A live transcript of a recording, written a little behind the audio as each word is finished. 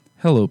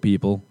Hello,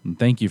 people, and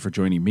thank you for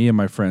joining me and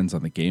my friends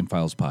on the Game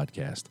Files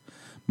podcast.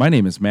 My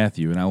name is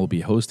Matthew, and I will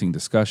be hosting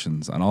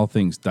discussions on all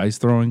things dice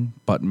throwing,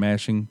 button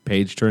mashing,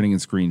 page turning,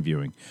 and screen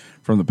viewing,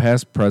 from the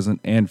past,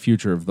 present, and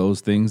future of those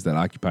things that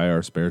occupy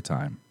our spare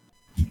time.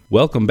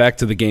 Welcome back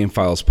to the Game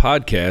Files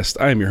podcast.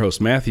 I am your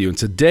host, Matthew, and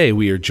today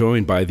we are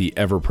joined by the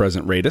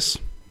ever-present Radis.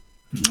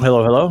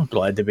 Hello, hello.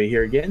 Glad to be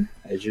here again,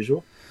 as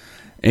usual.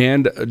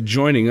 And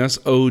joining us,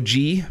 OG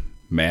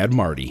Mad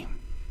Marty.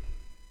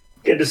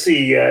 Good to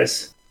see you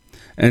guys.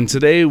 And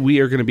today we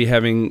are going to be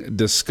having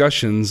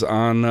discussions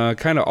on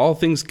kind of all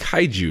things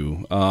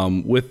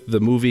Kaiju. With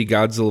the movie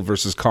Godzilla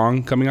vs.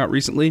 Kong coming out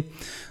recently,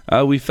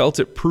 we felt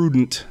it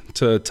prudent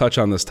to touch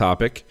on this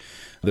topic.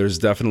 There's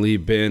definitely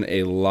been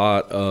a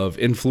lot of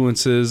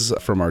influences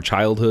from our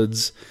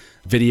childhoods,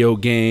 video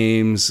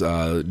games,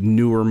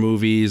 newer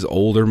movies,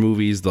 older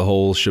movies, the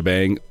whole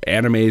shebang.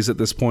 Animes at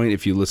this point,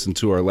 if you listen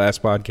to our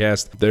last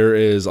podcast, there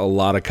is a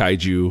lot of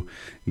Kaiju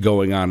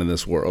going on in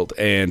this world.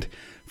 And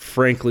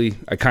frankly,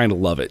 I kind of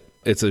love it.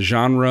 It's a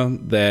genre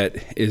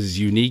that is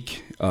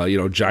unique,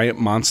 giant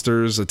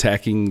monsters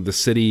attacking the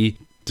city,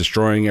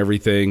 destroying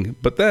everything.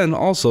 But then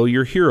also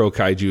your hero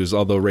kaijus,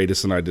 although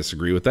Radis and I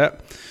disagree with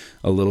that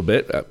a little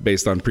bit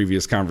based on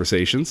previous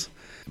conversations.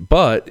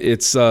 But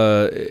it's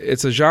a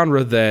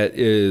genre that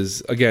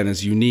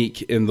is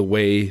unique in the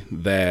way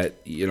that,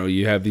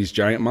 you have these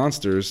giant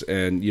monsters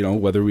and,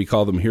 whether we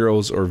call them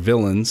heroes or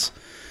villains,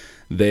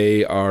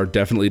 they are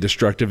definitely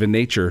destructive in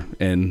nature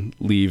and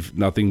leave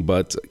nothing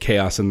but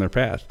chaos in their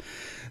path.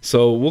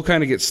 So we'll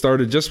kind of get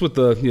started just with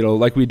the,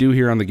 like we do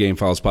here on the Game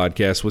Files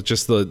podcast, with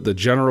just the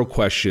general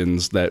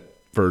questions that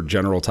for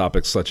general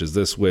topics such as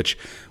this, which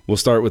we'll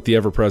start with the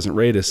ever-present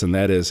Radis, and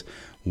that is,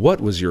 what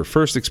was your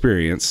first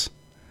experience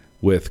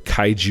with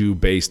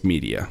Kaiju-based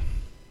media?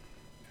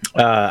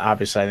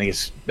 Obviously, I think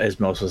it's, as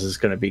most of us, it's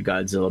going to be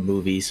Godzilla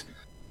movies.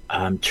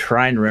 I'm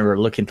trying to remember,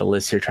 looking at the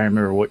list here, trying to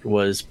remember what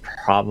was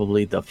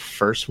probably the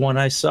first one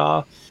I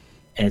saw.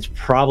 And it's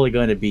probably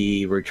going to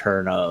be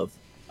Return of,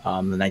 the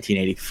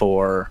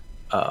 1984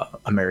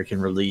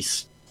 American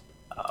release.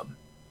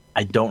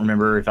 I don't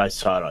remember if I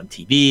saw it on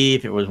TV,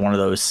 if it was one of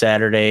those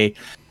Saturday.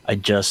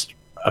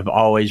 I've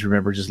always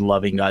remember just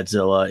loving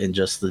Godzilla and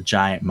just the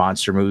giant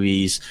monster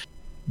movies,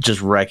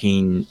 just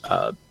wrecking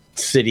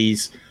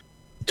cities.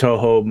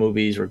 Toho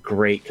movies were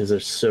great because they're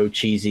so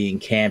cheesy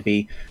and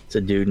campy. It's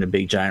a dude in a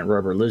big giant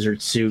rubber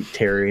lizard suit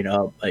tearing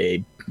up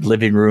a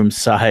living room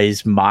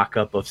size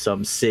mock-up of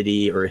some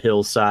city or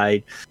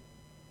hillside.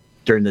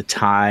 During the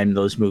time,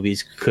 those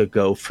movies could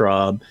go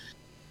from,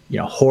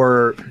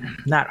 horror,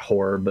 not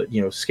horror, but,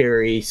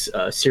 scary,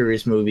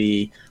 serious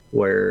movie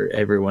where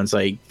everyone's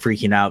like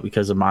freaking out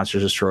because the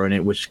monster's destroying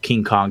it, which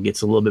King Kong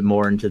gets a little bit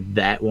more into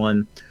that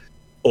one.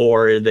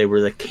 Or they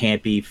were the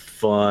campy,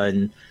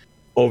 fun,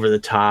 over the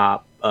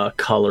top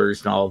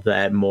colors and all of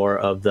that. More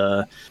of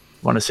the,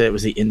 I want to say it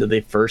was the end of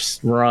the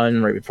first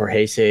run, right before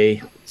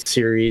Heisei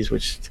series,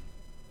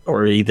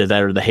 or either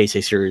that or the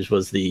Heisei series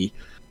was the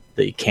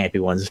campy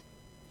ones.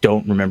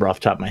 Don't remember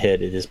off the top of my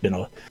head. It has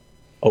been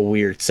a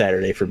weird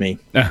Saturday for me.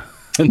 Nice.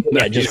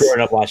 Yeah, just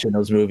growing up watching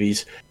those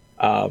movies.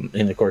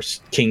 And of course,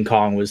 King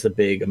Kong was the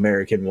big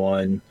American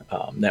one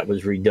that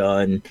was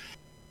redone.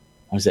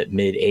 Was that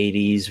mid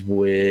 80s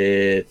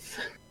with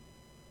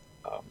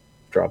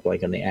draw a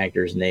blank on the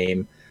actor's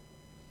name,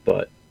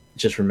 but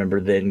just remember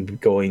then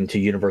going to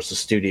Universal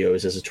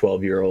Studios as a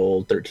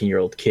 12-year-old,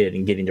 13-year-old kid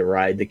and getting to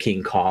ride the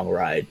King Kong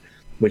ride,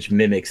 which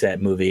mimics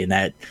that movie. And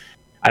that,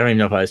 I don't even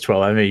know if I was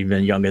 12. I may have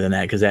been younger than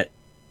that, because that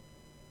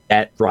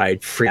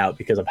ride freaked out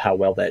because of how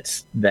well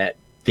that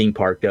theme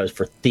park does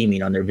for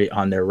theming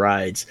on their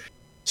rides.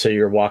 So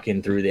you're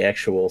walking through the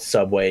actual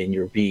subway and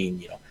you're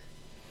being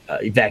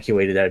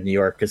evacuated out of New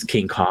York because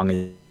King Kong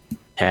is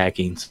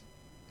attacking. So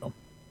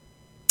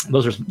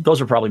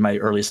those are probably my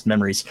earliest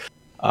memories.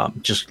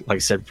 Just like I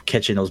said,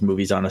 catching those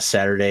movies on a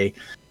Saturday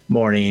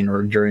morning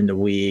or during the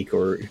week,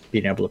 or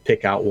being able to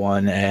pick out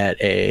one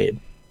at a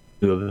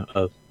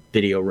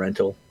video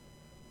rental.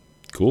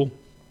 Cool.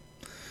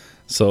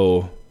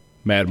 So,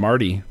 Mad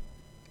Marty,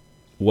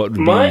 what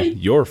would be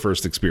your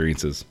first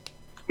experiences?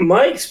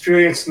 My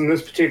experience in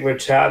this particular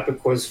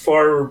topic was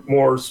far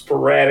more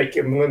sporadic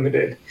and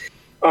limited.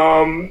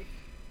 King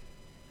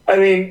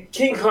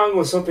Kong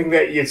was something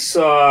that you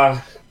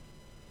saw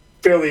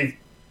fairly,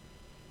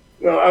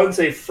 I wouldn't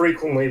say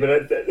frequently,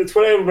 but it's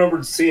what I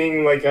remembered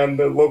seeing like on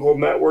the local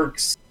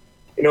networks,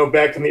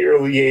 back in the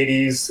early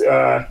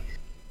 80s,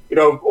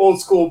 old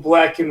school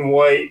black and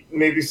white,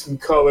 maybe some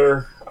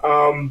color.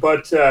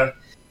 But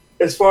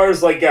as far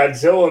as like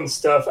Godzilla and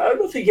stuff, I don't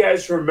know if you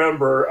guys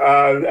remember.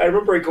 I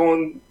remember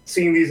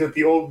seeing these at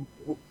the old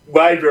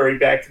library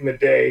back in the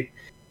day,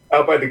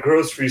 out by the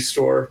grocery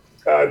store.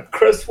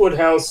 Crestwood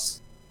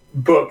House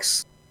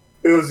books.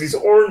 There was these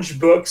orange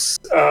books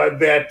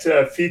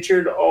that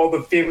featured all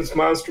the famous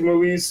monster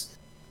movies,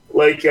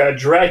 like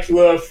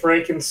Dracula,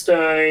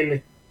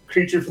 Frankenstein,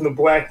 Creature from the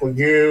Black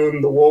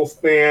Lagoon, The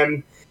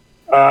Wolfman.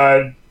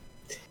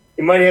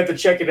 You might have to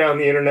check it out on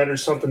the internet or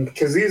something,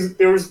 because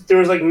there was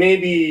like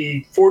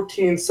maybe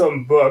 14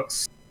 some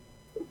books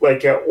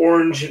like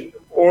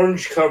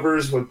orange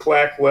covers with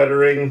black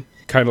lettering.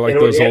 Kind of like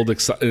those old,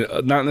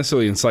 not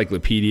necessarily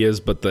encyclopedias,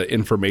 but the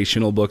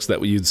informational books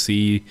that you'd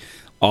see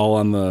all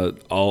on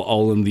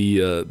all in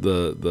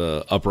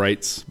the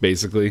uprights,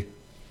 basically.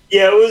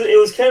 Yeah, it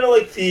was kind of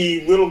like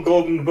the Little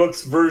Golden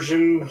Books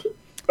version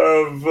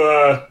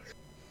of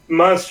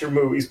monster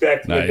movies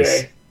back in the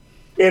day.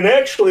 And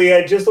actually,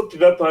 I just looked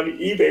it up on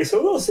eBay. Some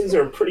of those things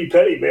are pretty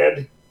penny,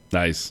 man.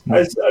 Nice.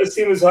 I've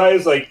seen them as high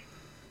as like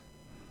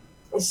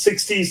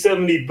 $60,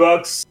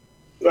 $70.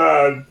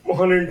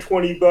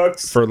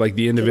 $120 for like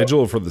the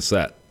individual or for the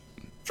set?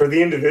 For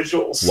the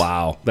individuals.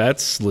 Wow,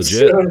 that's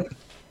legit.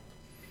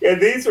 Yeah,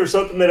 these are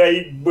something that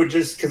I would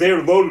just, because they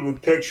were loaded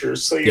with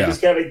pictures, so you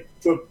just gotta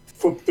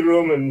flip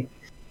through them, and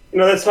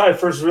that's how I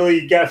first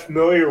really got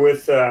familiar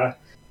with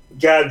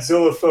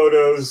Godzilla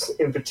photos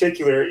in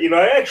particular.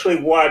 I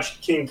actually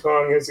watched King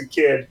Kong as a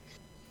kid.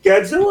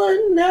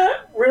 Godzilla,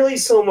 not really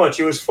so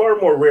much. It was far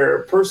more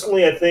rare.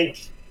 Personally, I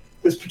think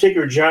this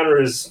particular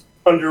genre is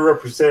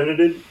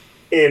underrepresented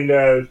in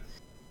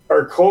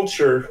our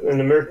culture,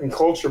 in American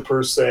culture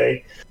per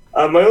se.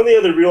 My only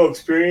other real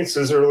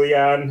experiences early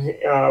on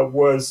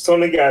was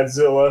Son of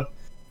Godzilla.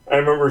 I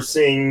remember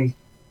seeing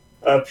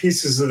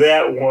pieces of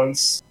that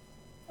once.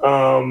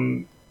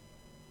 But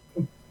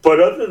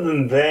other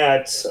than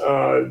that,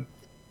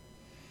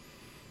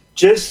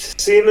 just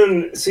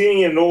seeing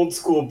in old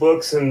school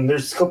books, and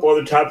there's a couple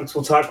other topics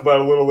we'll talk about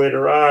a little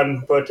later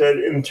on, but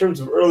in terms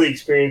of early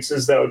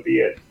experiences, that would be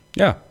it.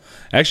 Yeah.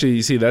 Actually,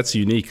 you see, that's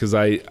unique because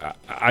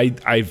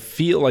I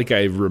feel like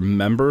I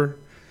remember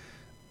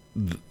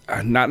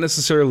not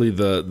necessarily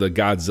the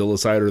Godzilla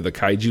side or the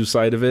Kaiju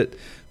side of it,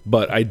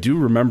 but I do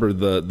remember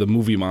the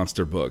movie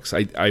monster books.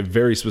 I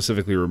very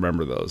specifically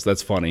remember those.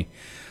 That's funny.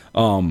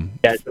 I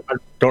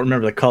don't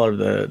remember the color of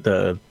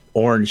the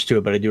orange to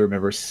it, but I do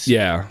remember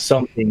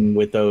something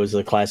with those,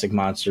 the classic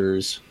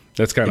monsters.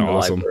 That's kind of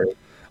awesome.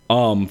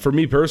 For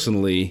me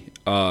personally,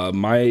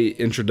 my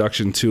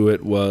introduction to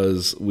it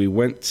was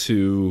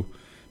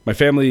my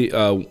family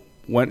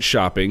went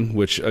shopping,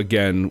 which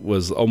again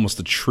was almost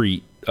a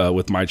treat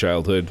with my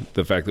childhood,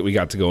 the fact that we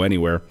got to go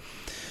anywhere.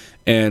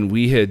 And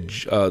we had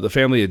the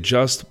family had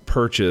just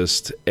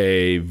purchased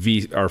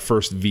our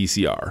first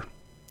VCR.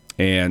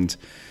 And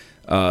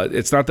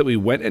it's not that we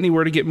went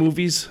anywhere to get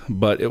movies,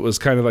 but it was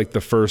kind of like the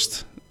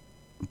first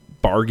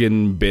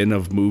bargain bin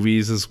of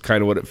movies is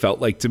kind of what it felt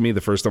like to me,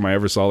 the first time I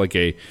ever saw like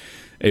a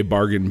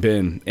bargain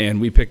bin.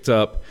 And we picked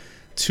up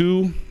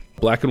 2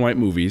 black and white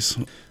movies.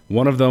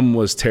 One of them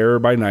was Terror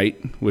by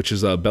Night, which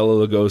is a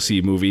Bela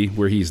Lugosi movie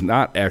where he's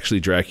not actually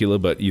Dracula,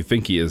 but you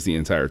think he is the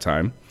entire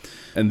time.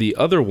 And the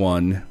other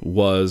one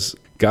was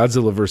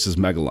Godzilla vs.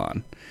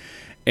 Megalon.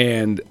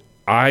 And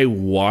I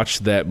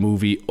watched that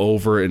movie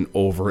over and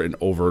over and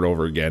over and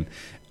over again.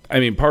 I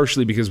mean,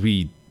 partially because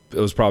it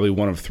was probably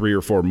one of 3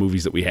 or 4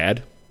 movies that we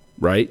had,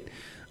 right?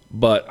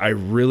 But I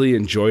really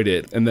enjoyed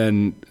it. And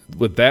then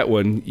with that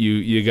one,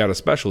 you got a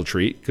special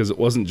treat because it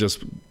wasn't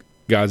just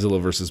Godzilla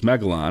versus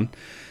Megalon.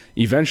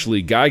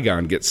 Eventually,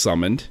 Gigan gets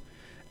summoned,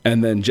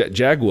 and then Jet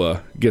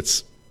Jaguar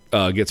gets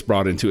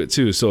brought into it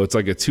too. So it's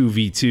like a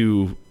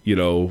 2v2,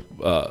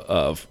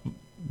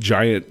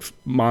 giant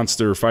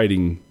monster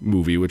fighting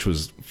movie, which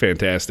was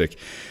fantastic.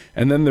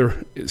 And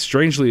then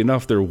strangely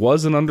enough, there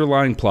was an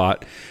underlying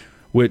plot,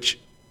 which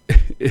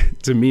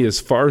to me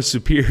is far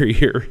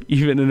superior,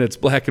 even in its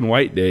black and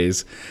white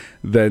days,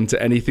 than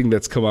to anything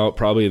that's come out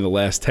probably in the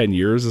last 10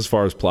 years as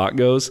far as plot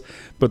goes.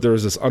 But there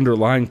was this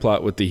underlying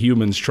plot with the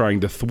humans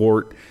trying to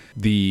thwart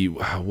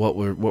what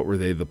were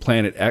they? The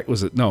Planet X?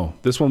 Was it? No,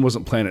 this one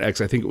wasn't Planet X.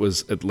 I think it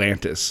was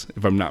Atlantis,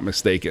 if I'm not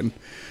mistaken.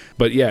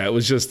 But yeah, it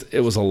was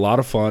a lot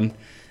of fun,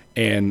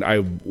 and I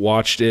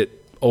watched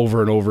it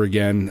over and over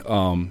again.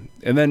 And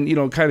then,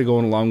 kind of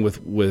going along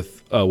with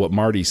what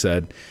Marty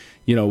said,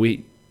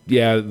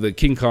 the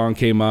King Kong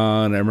came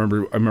on. I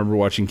remember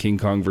watching King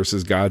Kong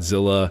versus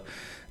Godzilla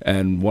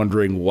and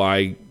wondering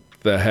why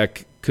the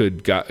heck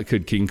could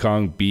King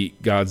Kong beat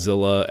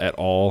Godzilla at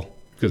all?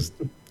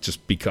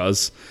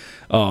 Because.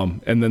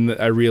 And then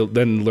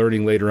then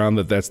learning later on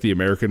that that's the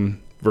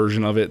American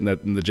version of it, and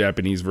that in the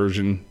Japanese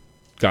version,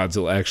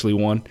 Godzilla actually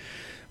won,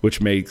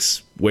 which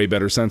makes way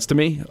better sense to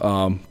me.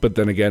 But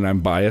then again,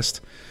 I'm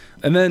biased.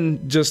 And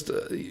then just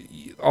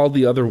all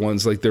the other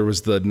ones, like there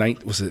was it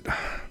wasn't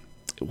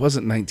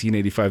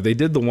 1985. They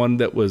did the one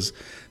that was,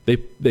 they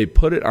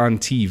put it on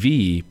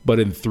TV,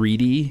 but in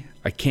 3D.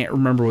 I can't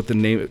remember what the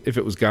name, if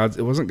it was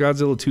it wasn't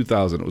Godzilla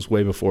 2000. It was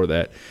way before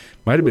that.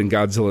 Might have been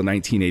Godzilla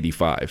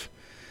 1985.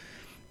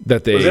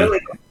 Was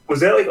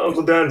that like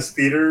Uncle Don's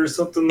Theater or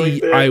something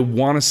like that? I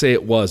want to say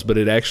it was, but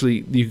it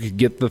actually, you could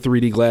get the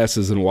 3D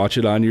glasses and watch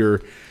it on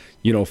your,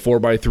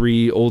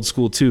 4x3 old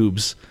school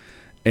tubes.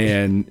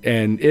 And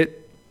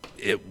it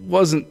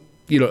wasn't,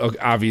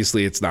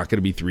 obviously it's not going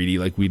to be 3D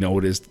like we know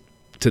it is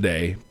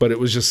today, but it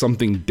was just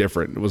something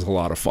different. It was a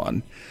lot of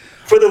fun.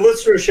 For the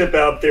listenership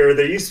out there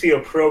used to be a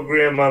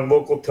program on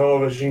local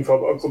television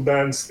called Uncle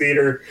Don's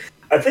Theater.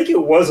 I think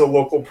it was a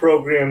local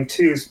program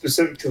too,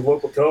 specific to the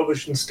local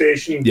television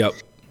station. Yep.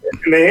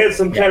 And they had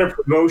some kind of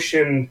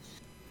promotion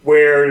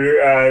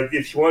where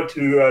if you went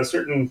to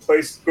certain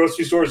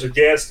grocery stores or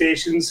gas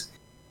stations,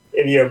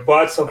 and you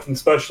bought something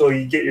special,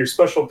 you get your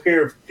special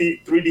pair of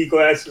 3D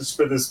glasses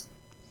for this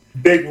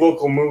big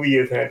local movie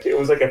event. It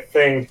was like a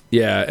thing.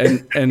 Yeah,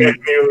 and back in the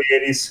early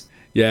 80s.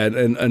 Yeah,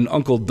 and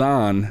Uncle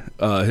Don,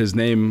 his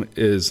name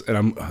is, and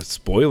I'm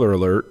spoiler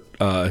alert,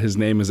 his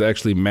name is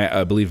actually Matt,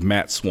 I believe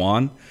Matt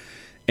Swan,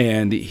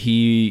 and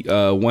he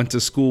went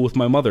to school with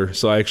my mother,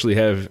 so I actually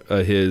have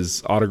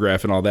his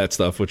autograph and all that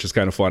stuff, which is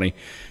kind of funny.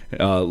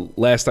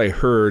 Last I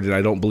heard, and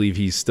I don't believe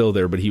he's still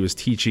there, but he was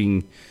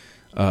teaching.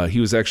 He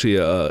was actually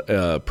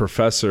a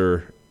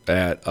professor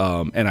at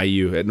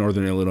NIU at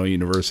Northern Illinois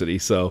University.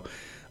 So,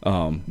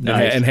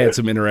 nice. and had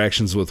some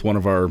interactions with one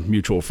of our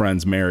mutual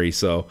friends, Mary.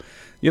 So,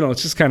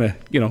 it's just kind of,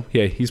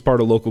 yeah, he's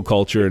part of local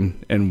culture,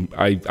 and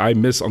I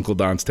miss Uncle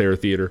Don's Terror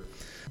Theater.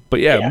 But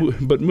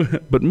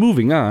but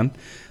moving on.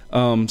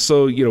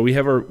 So we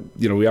have our,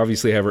 we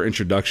obviously have our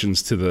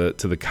introductions to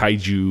the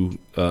kaiju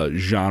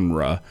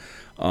genre.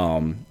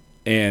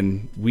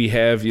 And we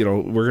have,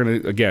 we're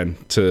going to, again,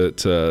 to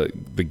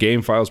the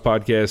Game Files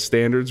podcast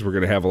standards, we're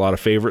going to have a lot of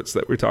favorites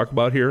that we talk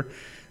about here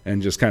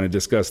and just kind of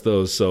discuss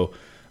those. So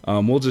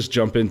we'll just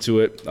jump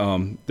into it.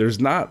 There's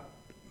not,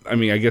 I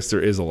guess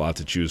there is a lot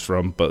to choose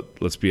from, but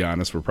let's be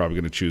honest, we're probably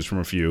going to choose from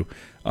a few.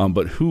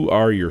 But who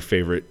are your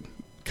favorite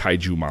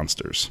kaiju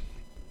monsters?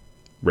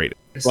 Rate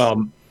it.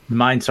 Well,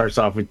 mine starts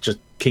off with just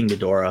King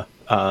Ghidorah.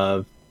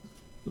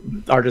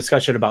 Our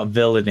discussion about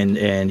villain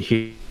and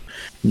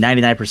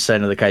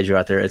 99% of the kaiju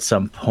out there at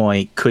some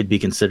point could be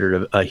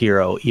considered a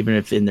hero, even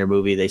if in their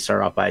movie they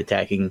start off by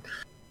attacking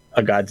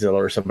a Godzilla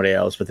or somebody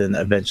else, but then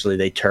eventually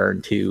they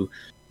turn to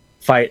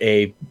fight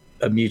a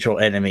mutual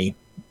enemy,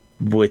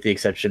 with the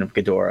exception of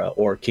Ghidorah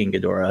or King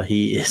Ghidorah.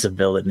 He is a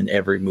villain in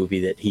every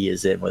movie that he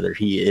is in, whether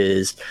he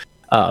is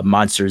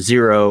Monster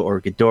Zero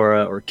or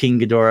Ghidorah or King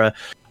Ghidorah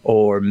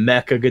or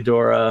Mecha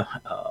Ghidorah.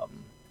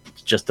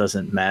 It just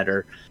doesn't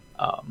matter.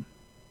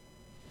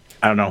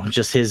 I don't know,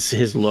 just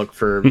his look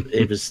for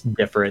it was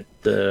different.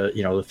 The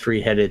the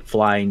 3-headed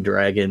flying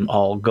dragon,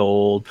 all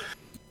gold,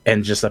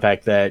 and just the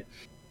fact that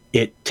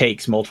it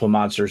takes multiple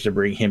monsters to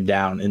bring him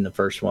down. In the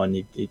first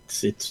one,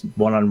 it's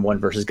 1-on-1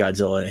 versus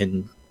Godzilla,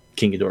 and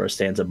King Ghidorah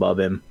stands above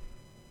him.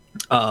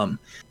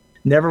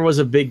 Never was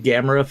a big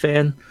Gamera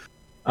fan,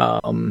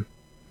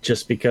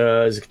 just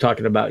because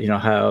talking about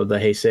how the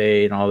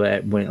Heisei and all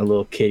that went a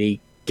little kiddie.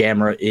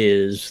 Gamera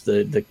is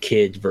the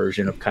kid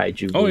version of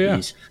kaiju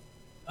movies.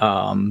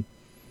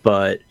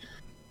 But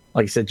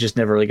like I said, just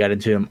never really got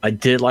into him. I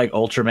did like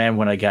Ultraman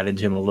when I got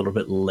into him a little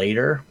bit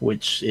later,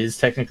 which is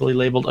technically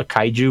labeled a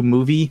kaiju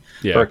movie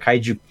or a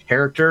kaiju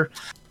character.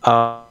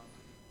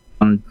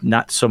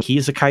 Not so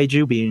he's a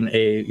kaiju, being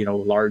a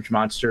large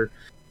monster,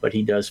 but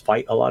he does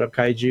fight a lot of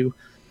kaiju.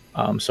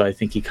 So I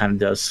think he kind of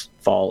does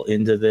fall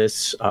into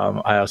this.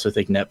 I also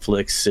think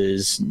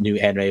Netflix's new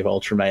anime of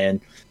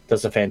Ultraman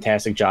does a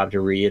fantastic job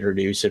to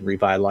reintroduce and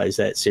revitalize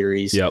that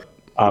series. Yep.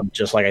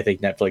 Just like I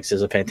think Netflix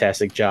does a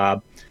fantastic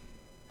job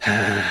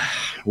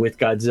with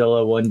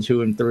Godzilla 1,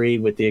 2, and 3,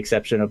 with the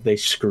exception of they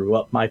screw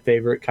up my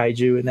favorite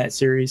kaiju in that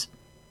series.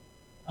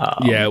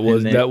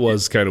 That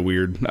was kind of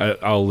weird.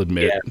 I'll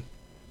admit. Yeah.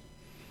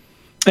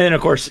 And of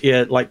course,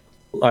 like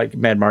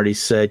Mad Marty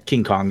said,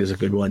 King Kong is a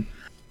good one.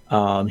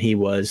 He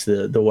was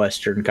the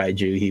Western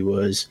kaiju. He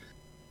was,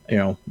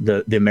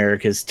 the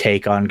America's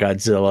take on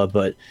Godzilla,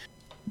 but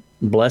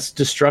less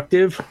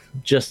destructive,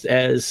 just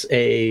as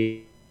a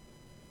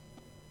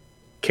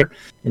character,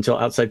 until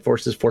outside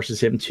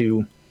forces him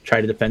to try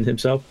to defend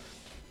himself.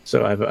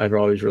 So I've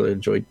always really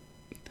enjoyed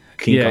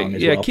King Kong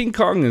as well. Yeah, King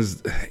Kong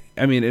is,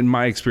 in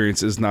my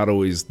experience, is not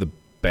always the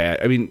bad.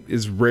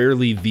 Is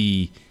rarely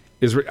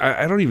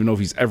I don't even know if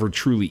he's ever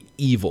truly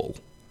evil,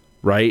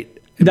 right?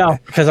 No,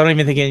 because I don't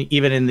even think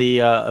even in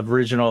the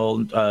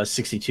original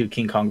 62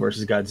 King Kong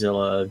versus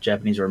Godzilla,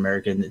 Japanese or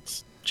American,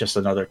 it's just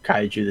another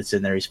kaiju that's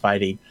in there he's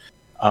fighting.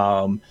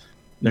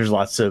 There's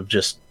lots of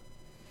just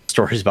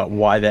stories about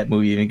why that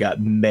movie even got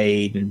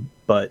made,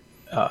 but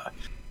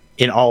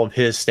in all of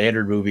his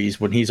standard movies,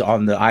 when he's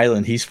on the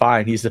island, he's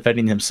fine. He's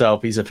defending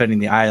himself. He's defending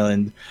the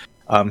island.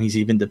 He's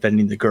even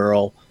defending the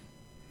girl.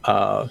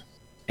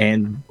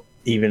 And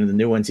even in the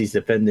new ones, he's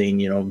defending,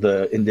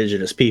 the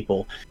indigenous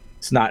people.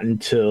 It's not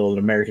until an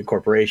American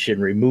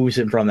corporation removes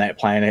him from that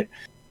planet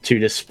to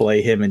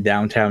display him in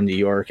downtown New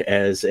York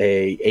as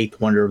a eighth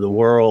wonder of the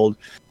world,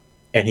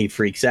 and he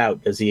freaks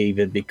out. Does he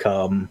even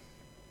become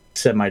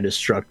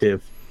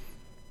semi-destructive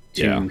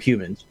to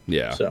humans?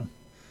 Yeah. So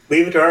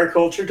leave it to our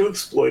culture to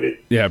exploit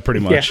it. Yeah,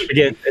 pretty much.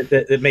 Yeah,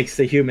 it makes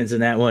the humans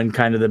in that one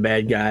kind of the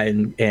bad guy,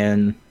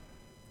 and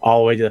all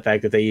the way to the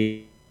fact that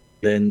they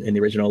then in the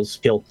originals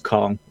kill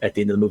Kong at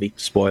the end of the movie.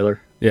 Spoiler.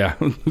 Yeah,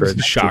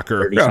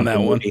 shocker on that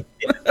one.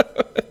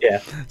 Yeah.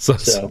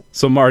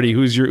 So Marty,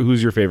 who's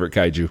your favorite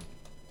kaiju?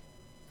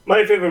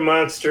 My favorite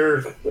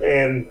monster,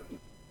 and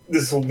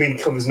this will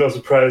come as no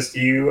surprise to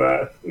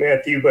you,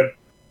 Matthew, but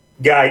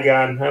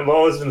Gigan. I've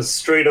always been a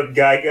straight up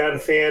Gigan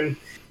fan.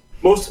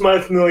 most of my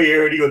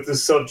familiarity with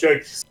this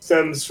subject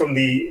stems from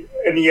the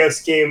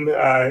NES game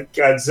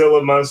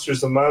Godzilla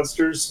Monsters of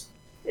Monsters.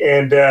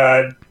 And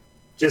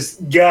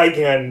just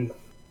Gigan,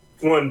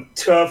 one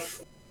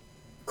tough,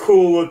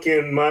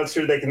 cool-looking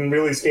monster that can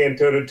really stand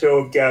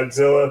toe-to-toe with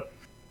Godzilla.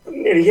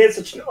 And he had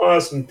such an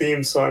awesome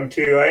theme song,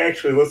 too. I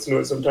actually listen to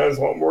it sometimes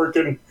while I'm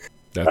working.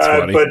 That's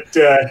funny. But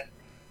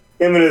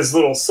him and his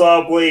little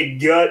saw blade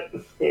gut,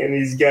 and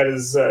he's got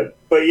his...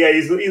 but yeah,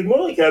 he's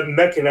more like a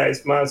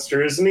mechanized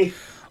monster, isn't he?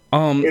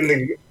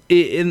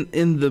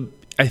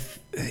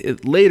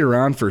 Later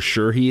on, for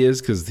sure he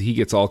is, because he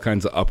gets all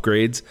kinds of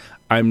upgrades.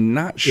 I'm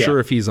not sure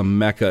if he's a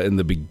mecha in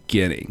the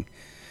beginning.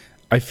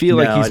 I feel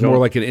like he's more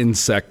like an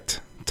insect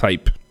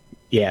type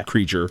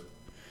creature.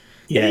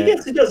 Yeah, I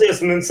guess he does have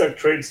some insect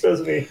traits,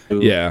 doesn't he?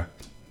 Yeah.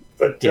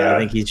 But I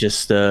think he's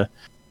just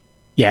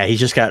he's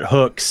just got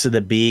hooks to the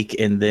beak,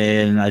 and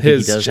then I think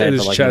he does have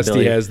his chest.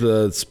 Ability. He has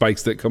the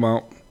spikes that come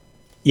out.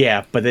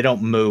 Yeah, but they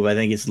don't move. I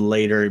think it's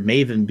later. It may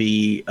even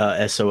be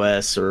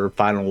SOS or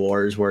Final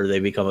Wars where they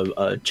become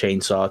a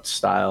chainsaw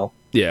style.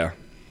 Yeah.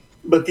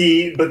 But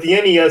the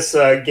NES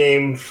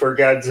game for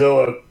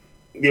Godzilla,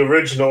 the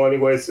original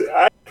anyways,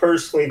 I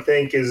personally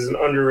think is an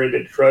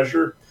underrated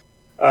treasure.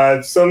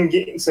 Some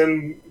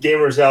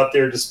gamers out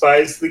there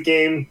despise the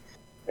game.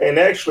 And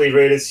actually,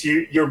 Radis,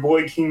 your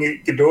boy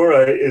King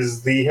Ghidorah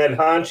is the head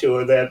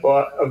honcho of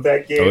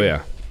that game. Oh,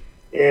 yeah.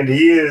 And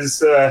he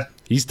is...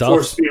 he's tough.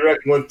 Force to be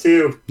reckoned with,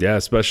 too. Yeah,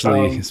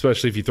 especially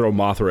if you throw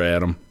Mothra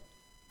at him.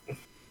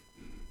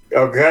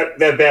 Oh, God,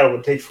 that battle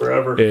would take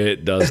forever.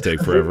 It does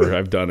take forever.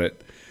 I've done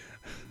it.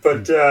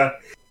 But,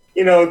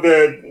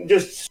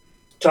 just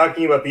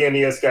talking about the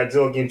NES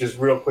Godzilla game just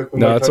real quick.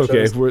 No, it's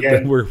okay.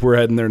 We're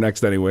heading there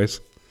next anyways.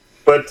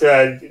 But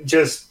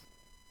just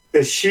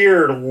the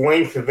sheer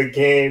length of the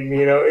game,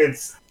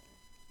 it's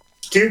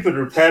stupid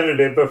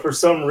repetitive, but for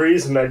some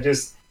reason I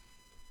just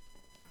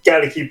got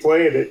to keep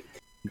playing it.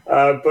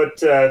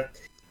 What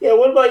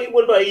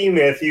about you,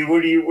 Matthew?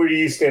 Where do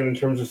you stand in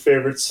terms of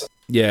favorites?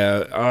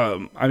 Yeah,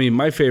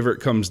 my favorite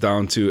comes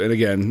down to, and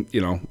again,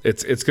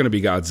 it's going to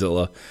be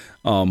Godzilla,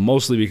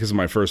 mostly because of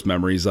my first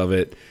memories of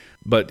it.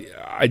 But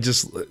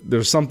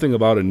there's something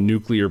about a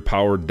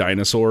nuclear-powered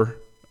dinosaur,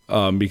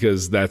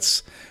 because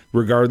that's,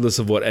 regardless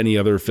of what any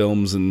other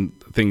films and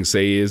things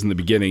say he is in the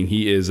beginning,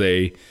 he is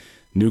a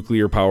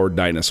nuclear-powered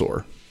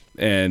dinosaur.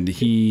 And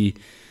he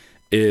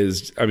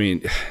is,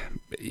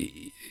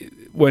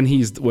 when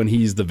he's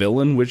the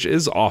villain, which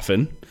is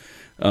often,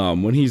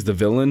 when he's the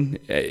villain,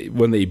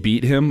 when they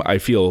beat him, I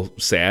feel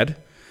sad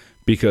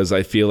because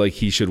I feel like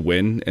he should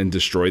win and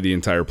destroy the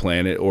entire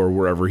planet or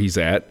wherever he's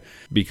at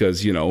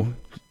because,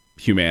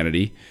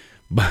 humanity.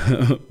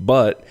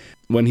 But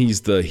when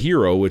he's the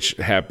hero, which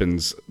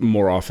happens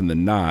more often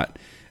than not,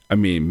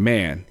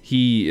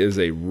 he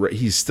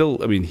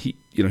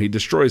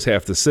destroys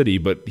half the city,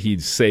 but he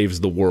saves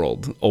the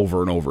world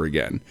over and over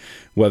again,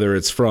 whether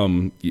it's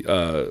from,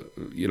 the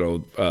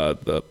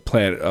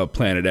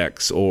Planet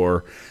X,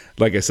 or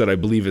like I said, I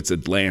believe it's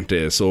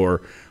Atlantis,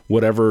 or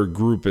whatever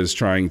group is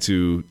trying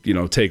to,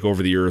 take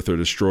over the earth or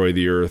destroy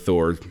the earth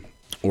or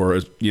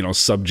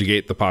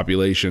subjugate the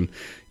population.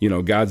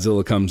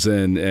 Godzilla comes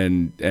in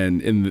and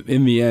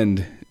in the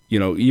end,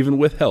 even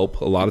with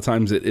help, a lot of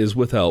times it is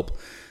with help,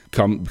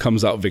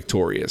 comes out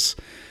victorious.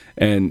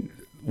 And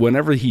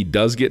whenever he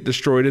does get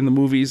destroyed in the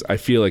movies, I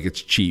feel like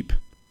it's cheap.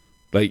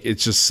 Like,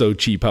 it's just so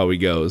cheap how he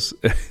goes.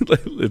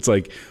 It's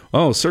like,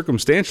 oh,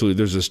 circumstantially,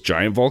 there's this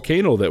giant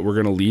volcano that we're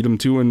going to lead him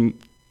to and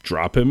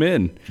drop him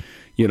in.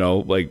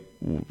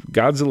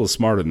 Godzilla's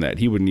smarter than that.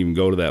 He wouldn't even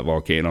go to that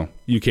volcano.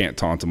 You can't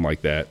taunt him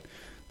like that.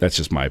 That's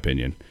just my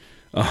opinion.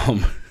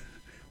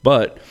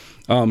 But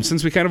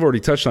since we kind of already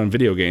touched on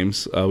video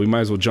games, we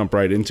might as well jump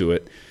right into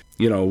it.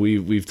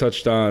 We've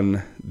touched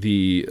on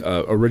the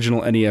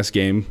original NES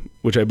game,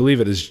 which I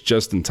believe it is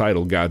just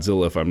entitled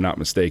Godzilla, if I'm not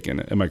mistaken.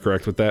 Am I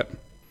correct with that?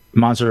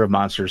 Monster of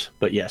Monsters,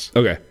 but yes.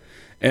 Okay.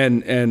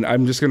 And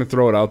I'm just going to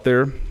throw it out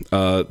there.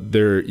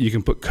 You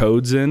can put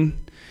codes in,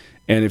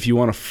 and if you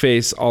want to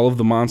face all of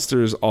the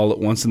monsters all at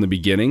once in the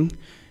beginning,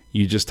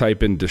 you just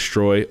type in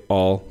destroy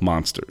all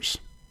monsters.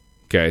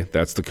 Okay,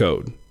 that's the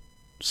code.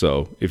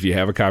 So if you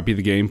have a copy of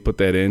the game, put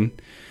that in.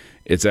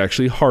 It's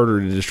actually harder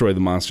to destroy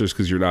the monsters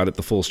because you're not at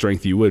the full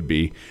strength you would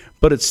be,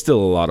 but it's still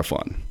a lot of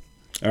fun.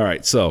 All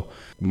right, so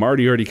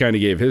Marty already kind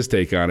of gave his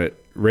take on it.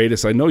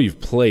 Radis, I know you've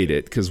played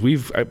it because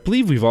I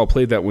believe we've all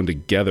played that one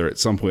together at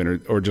some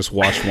point, or just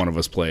watched one of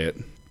us play it.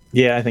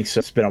 Yeah, I think so.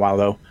 It's been a while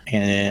though,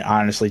 and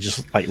honestly,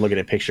 just like looking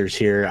at pictures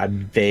here, I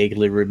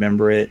vaguely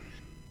remember it.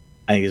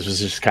 I think this was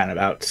just kind of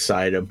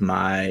outside of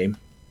my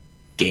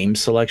game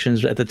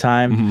selections at the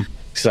time,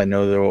 because I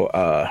know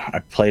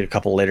I played a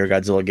couple later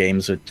Godzilla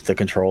games that the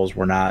controls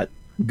were not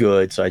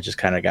good, so I just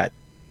kind of got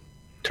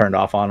turned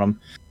off on them.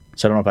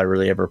 So I don't know if I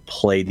really ever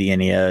played the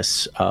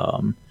NES.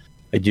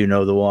 I do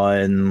know the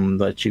one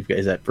that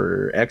is that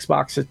for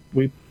Xbox that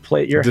we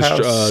play at your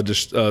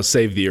house?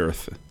 Save the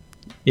Earth.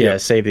 Yeah,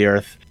 Save the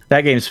Earth.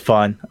 That game's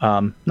fun.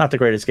 Not the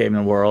greatest game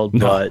in the world,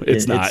 but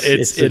it's not. It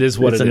is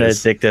what it is.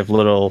 It's an addictive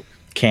little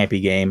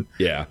campy game.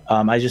 Yeah.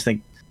 I just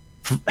think,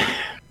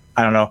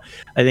 I don't know.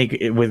 I think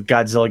with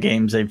Godzilla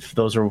games,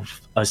 those are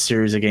a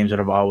series of games that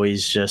have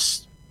always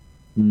just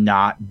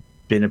not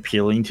been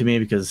appealing to me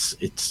because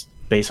it's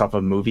based off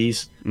of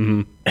movies.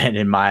 Mm-hmm. And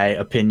in my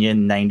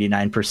opinion,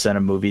 99%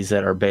 of movies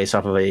that are based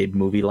off of a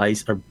movie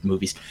license, or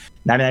movies,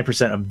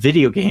 99% of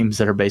video games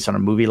that are based on a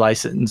movie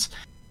license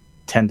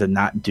tend to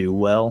not do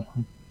well,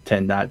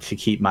 tend not to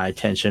keep my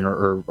attention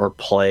or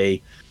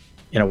play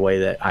in a way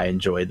that I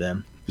enjoy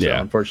them. So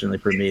unfortunately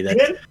for me,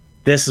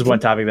 this is one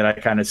topic that I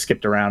kind of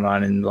skipped around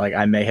on, and like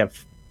I may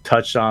have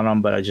touched on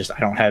them, but I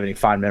don't have any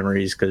fond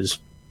memories because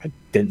I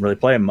didn't really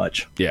play them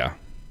much. Yeah.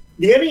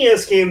 The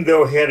NES game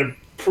though had a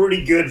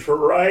pretty good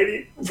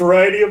variety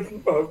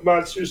of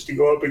monsters to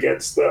go up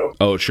against, though.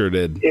 Oh, it sure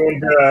did.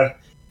 And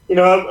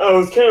I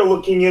was kind of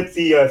looking at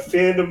the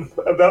fandom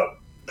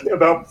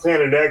about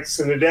Planet X,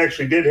 and it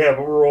actually did have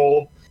a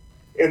role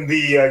in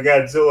the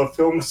Godzilla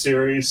film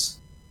series.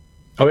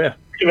 Oh yeah.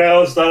 I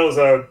always thought it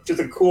was just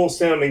a cool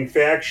sounding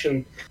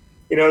faction.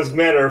 As a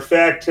matter of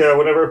fact,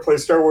 whenever I play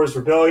Star Wars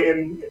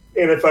Rebellion,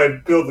 and if I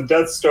build the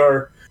Death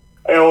Star,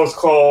 I always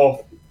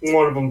call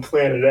one of them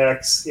Planet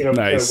X. Nice.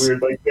 Kind of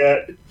weird like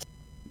that.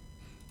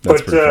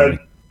 That's but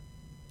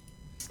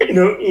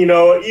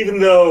even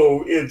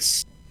though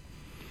it's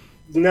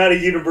not a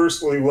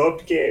universally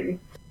loved game,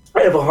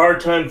 I have a hard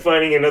time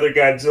finding another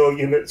Godzilla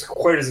game that's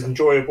quite as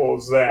enjoyable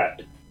as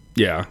that.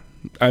 Yeah.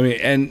 I mean,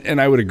 and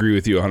I would agree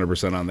with you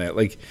 100% on that.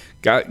 Like,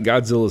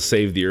 Godzilla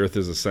Save the Earth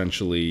is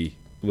essentially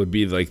would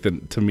be like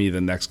to me the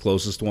next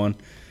closest one.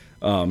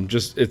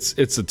 Just it's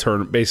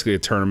basically a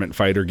tournament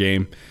fighter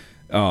game.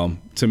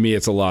 To me,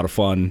 it's a lot of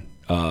fun.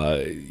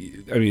 I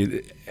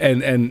mean,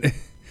 and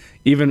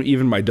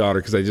even my daughter,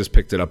 because I just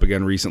picked it up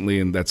again recently,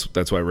 and that's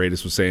why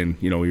Radis was saying,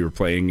 we were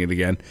playing it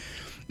again.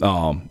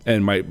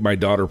 And my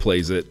daughter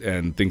plays it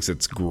and thinks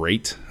it's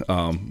great,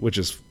 which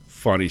is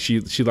funny.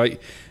 She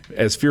like,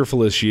 as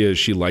fearful as she is,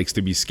 she likes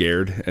to be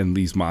scared, and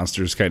these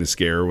monsters kind of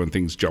scare her when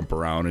things jump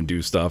around and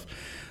do stuff.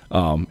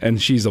 And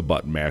she's a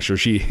button masher.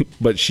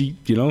 But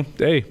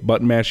hey,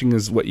 button mashing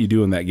is what you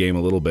do in that game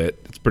a little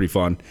bit. It's pretty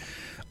fun.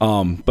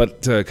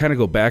 But to kind of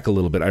go back a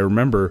little bit, I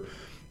remember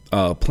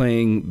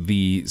playing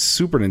the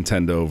Super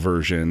Nintendo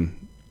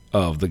version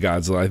of the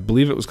Godzilla. I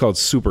believe it was called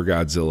Super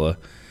Godzilla.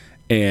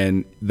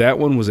 And that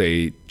one was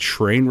a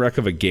train wreck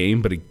of a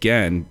game. But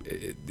again,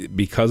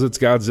 because it's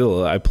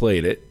Godzilla, I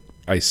played it.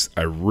 I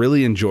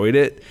really enjoyed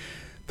it.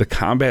 The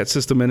combat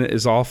system in it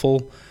is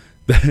awful.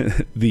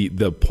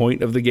 The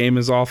point of the game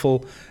is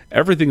awful.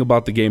 Everything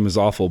about the game is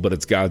awful, but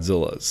it's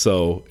Godzilla.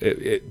 So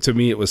to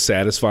me, it was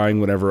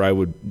satisfying whenever I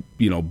would,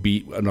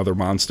 beat another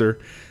monster.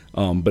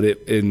 But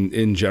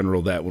in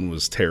general, that one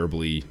was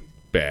terribly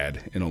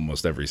bad in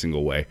almost every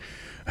single way.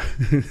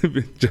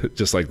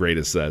 Just like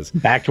Radis says.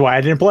 Back to why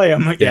I didn't play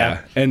them.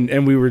 Yeah.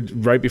 And we were,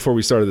 right before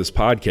we started this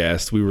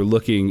podcast, we were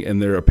looking,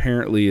 and there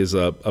apparently is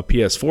a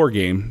PS4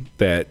 game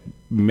that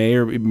may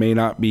or may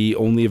not be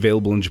only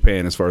available in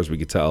Japan as far as we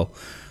could tell.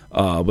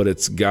 But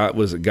was it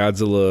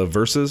Godzilla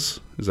Versus?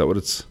 Is that what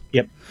it's?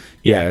 Yep.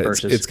 Yeah,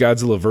 it's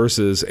Godzilla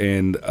Versus,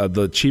 and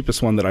the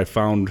cheapest one that I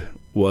found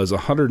was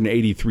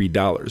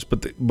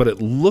 $183. But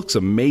it looks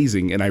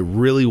amazing, and I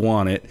really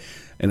want it,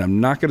 and I'm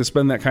not going to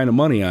spend that kind of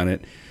money on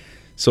it.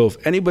 So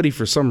if anybody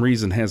for some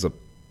reason has a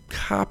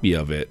copy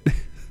of it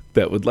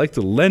that would like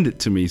to lend it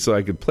to me so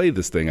I could play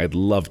this thing, I'd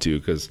love to,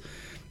 because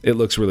it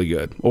looks really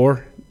good.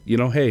 Or,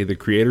 hey, the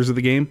creators of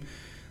the game,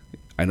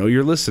 I know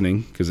you're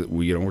listening, because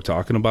we're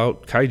talking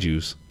about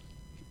kaijus.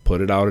 Put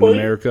it out in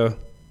America.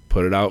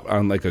 Put it out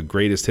on like a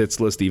greatest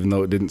hits list, even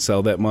though it didn't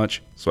sell that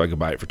much, so I could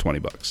buy it for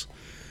 $20.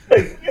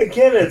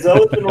 Again, it's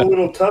always been a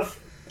little tough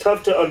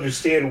to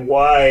understand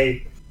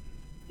why,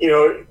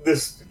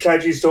 this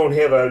kaijus don't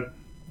have a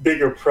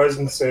bigger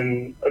presence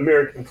in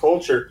American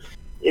culture.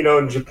 In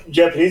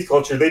Japanese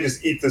culture, they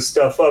just eat this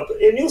stuff up,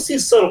 and you'll see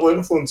subtle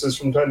influences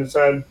from time to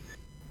time.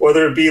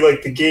 Whether it be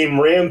like the game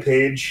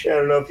Rampage, I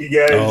don't know if you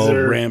guys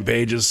are...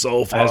 Rampage is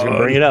so fun. I was going to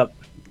bring it up.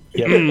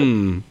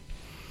 Yep.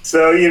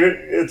 So,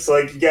 it's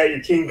like you got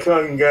your King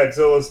Kong and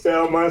Godzilla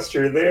style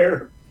monster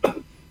there.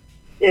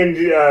 And,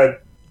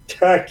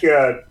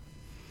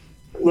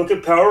 look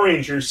at Power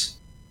Rangers.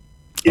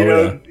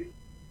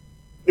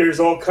 There's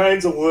all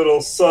kinds of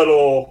little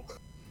subtle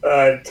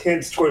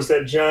tints towards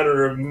that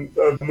genre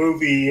of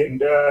movie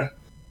and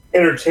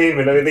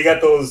entertainment. I mean, they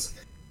got those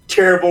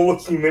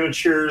terrible-looking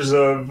miniatures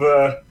of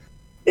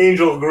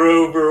Angel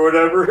Grove or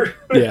whatever.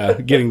 Yeah,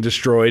 getting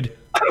destroyed.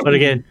 But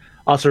again,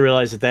 also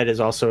realize that is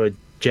also a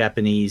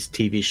Japanese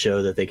TV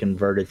show that they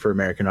converted for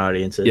American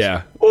audiences.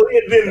 Yeah. Well,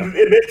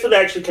 and that's what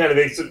actually kind of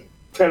makes it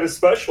kind of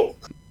special.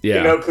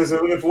 Yeah. Because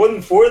if it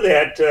wasn't for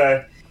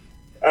that,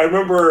 I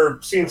remember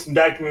seeing some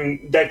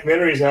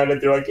documentaries on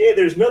it. They're like, "Hey,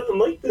 there's nothing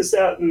like this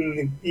out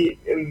in the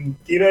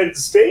United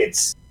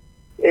States,"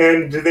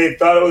 and they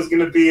thought it was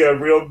going to be a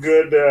real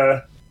good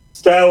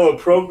style of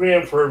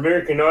program for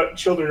American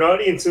children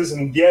audiences,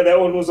 and that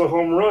one was a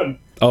home run.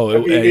 Oh,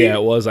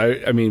 it was.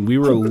 I mean, we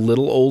were a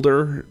little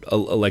older,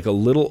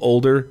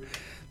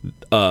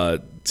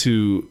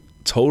 to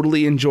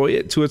totally enjoy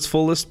it to its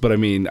fullest, but I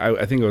mean,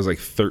 I think I was like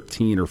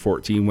 13 or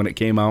 14 when it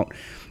came out.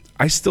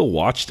 I still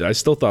watched it. I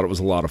still thought it was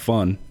a lot of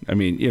fun. I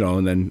mean, you know,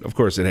 and then of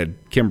course it had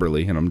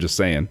Kimberly, and I'm just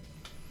saying.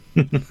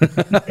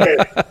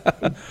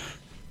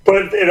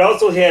 But it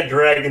also had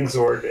Dragon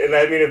Sword, and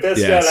I mean, if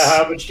that's not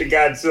a homage to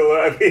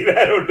Godzilla, I mean,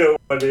 I don't know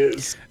what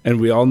is. And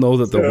we all know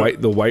that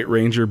the White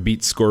Ranger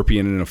beat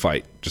Scorpion in a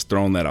fight. Just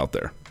throwing that out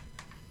there.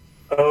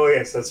 Oh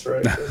yes, that's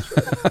right. That's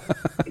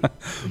right.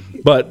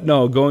 But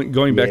no,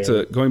 going back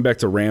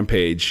to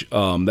Rampage.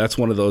 That's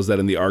one of those that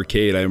in the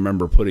arcade I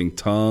remember putting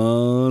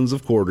tons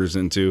of quarters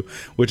into.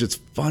 Which it's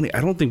funny.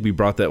 I don't think we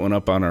brought that one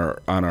up on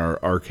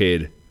our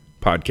arcade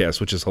podcast,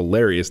 which is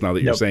hilarious now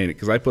that you're saying it,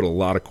 because I put a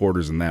lot of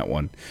quarters in that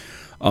one.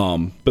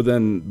 But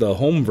then the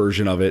home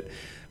version of it,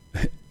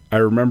 I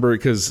remember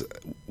because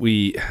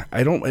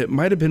it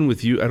might have been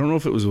with you. I don't know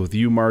if it was with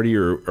you, Marty,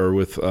 or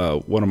with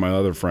one of my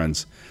other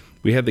friends.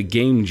 We had the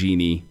Game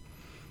Genie,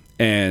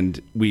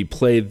 and we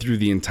played through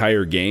the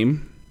entire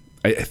game.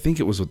 I think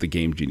it was with the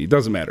Game Genie. It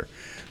doesn't matter.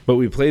 But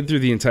we played through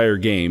the entire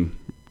game,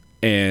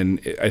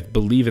 and I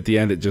believe at the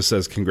end it just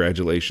says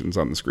congratulations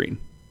on the screen.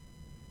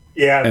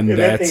 Yeah. And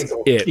that's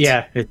it.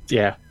 Yeah.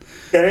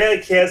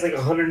 That has like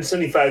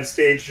 175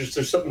 stages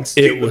or something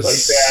stupid like that. It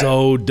was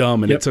so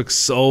dumb, and it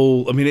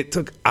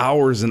took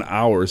hours and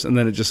hours, and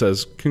then it just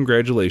says,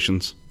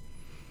 congratulations.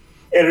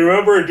 And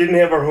remember, it didn't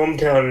have our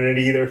hometown in it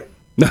either.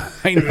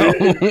 I know.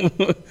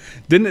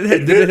 Did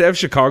it have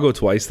Chicago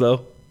twice,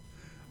 though?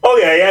 Oh,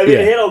 yeah. I mean,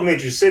 it had all the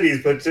major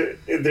cities, but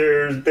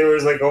there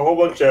was like a whole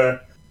bunch of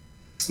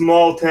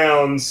small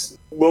towns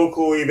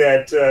locally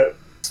that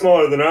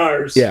smaller than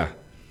ours. Yeah.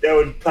 That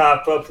would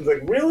pop up and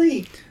like,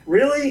 really?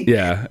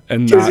 Yeah,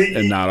 and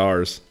not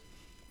ours.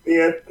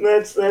 Yeah,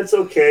 that's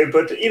okay.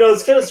 But, you know,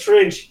 it's kind of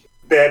strange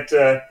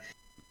that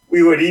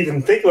we would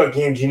even think about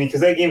Game Genie,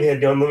 because that game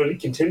had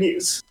unlimited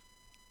continues.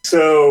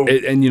 So,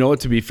 and you know what,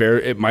 to be fair,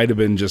 it might have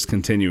been just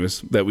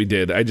continuous that we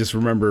did. I just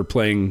remember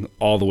playing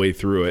all the way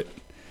through it,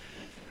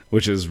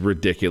 which is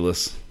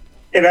ridiculous.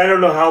 And I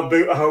don't know how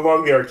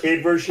long the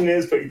arcade version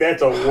is, but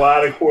that's a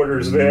lot of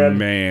quarters,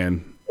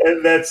 man.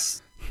 And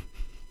that's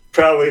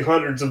probably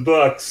hundreds of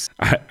bucks.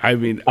 I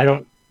mean, I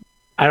don't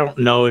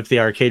know if the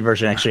arcade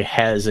version actually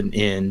has an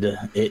end.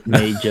 It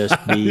may just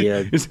be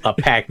a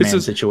Pac-Man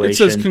situation. It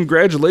says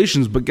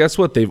congratulations, but guess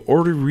what? They've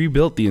already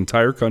rebuilt the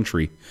entire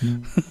country.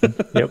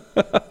 Yep.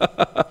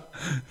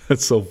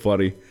 That's so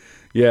funny.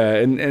 Yeah,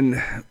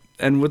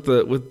 and with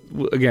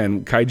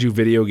again, Kaiju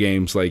video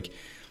games, like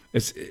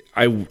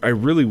I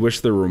really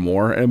wish there were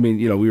more. I mean,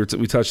 you know,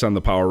 we touched on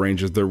the Power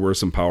Rangers. There were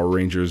some Power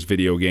Rangers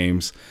video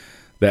games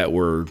that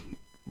were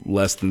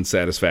less than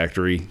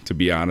satisfactory, to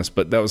be honest,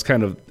 but that was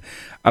kind of,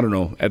 I don't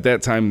know, at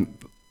that time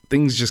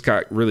things just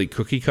got really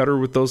cookie cutter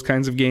with those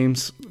kinds of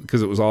games,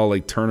 because it was all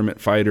like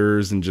tournament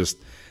fighters and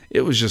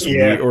it was just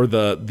weird, or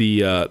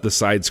the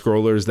side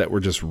scrollers that were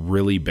just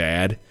really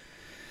bad.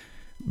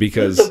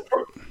 Because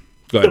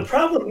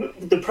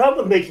the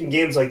problem making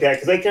games like that,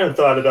 because I kind of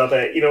thought about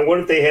that, you know, what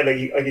if they had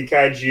a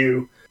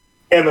Kaiju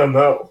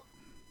MMO?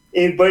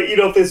 But you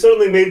know, if they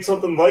suddenly made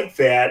something like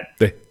that,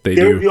 there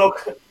would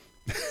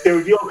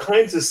be all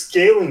kinds of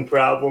scaling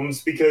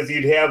problems, because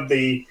you'd have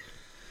the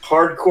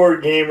hardcore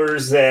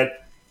gamers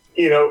that,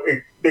 you know,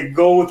 they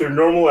go with their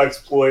normal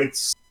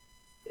exploits,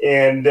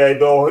 and it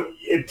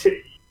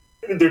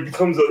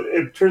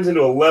turns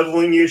into a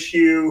leveling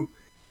issue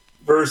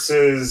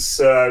versus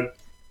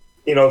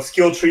you know,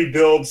 skill tree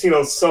builds. You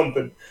know,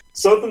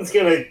 something's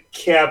going to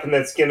cap, and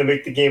that's going to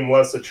make the game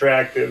less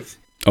attractive.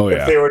 Oh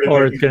yeah,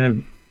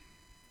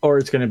 or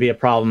it's going to be a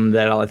problem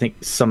that I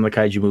think some of the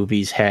Kaiju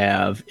movies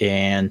have,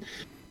 and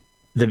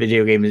the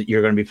video game is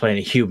you're going to be playing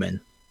a human,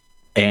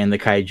 and the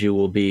Kaiju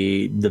will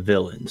be the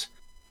villains.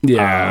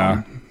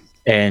 Yeah.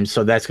 And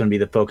so that's going to be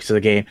the focus of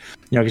the game.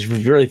 You know,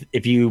 because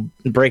if you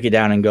break it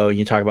down and go,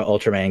 you talk about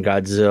Ultraman,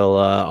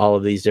 Godzilla, all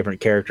of these different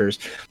characters,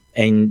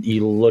 and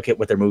you look at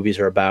what their movies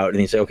are about,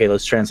 and you say, okay,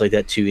 let's translate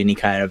that to any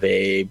kind of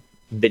a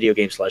video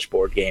game /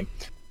 board game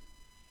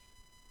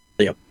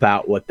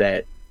about what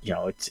that, you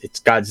know, it's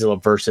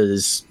Godzilla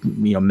versus,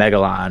 you know,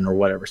 Megalon or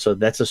whatever. So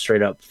that's a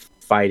straight up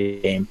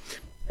fighting game.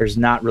 There's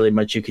not really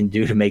much you can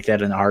do to make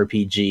that an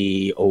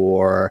RPG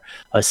or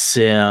a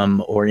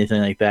sim or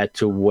anything like that,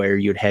 to where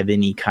you'd have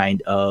any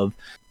kind of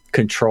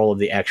control of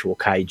the actual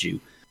Kaiju.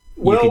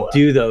 Well, you could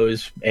do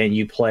those and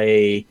you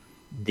play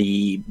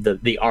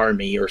the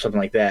army or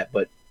something like that,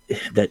 but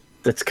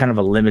that's kind of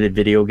a limited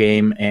video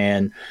game,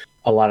 and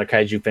a lot of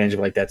Kaiju fans are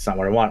like, that's not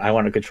what I want. I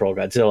want to control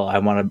Godzilla. I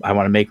want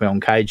to make my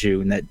own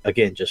Kaiju, and that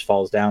again just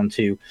falls down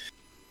to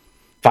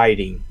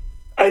fighting.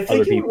 I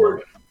think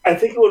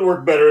it would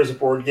work better as a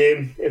board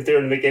game if they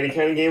were to make any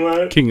kind of game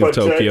on it. King of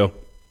Tokyo.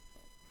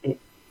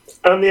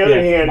 On the other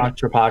hand,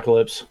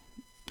 Monsterpocalypse.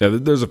 Yeah,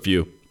 there's a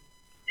few.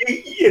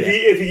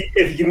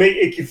 If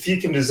you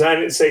can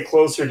design it, say,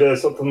 closer to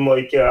something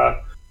like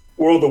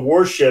World of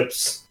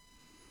Warships.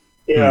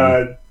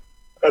 I've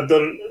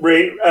done.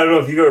 Ray, I don't know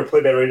if you've ever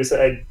played that, Ray.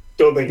 I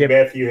don't think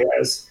Matthew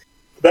has.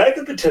 That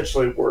could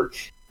potentially work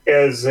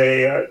as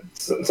a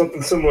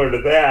something similar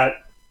to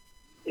that.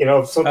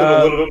 Something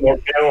a little bit more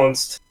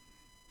balanced.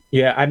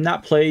 Yeah, I've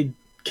not played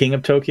King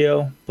of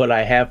Tokyo, but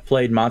I have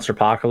played Monster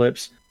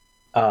Apocalypse.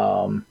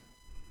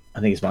 I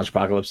think it's Monster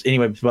Apocalypse.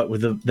 Anyway, but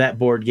with that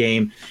board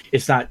game,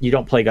 it's not, you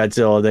don't play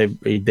Godzilla.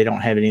 They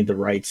don't have any of the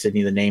rights, any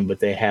of the name, but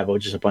they have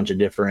just a bunch of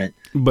different.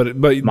 But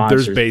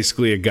monsters. There's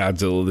basically a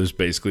Godzilla. There's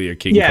basically a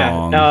King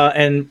Kong.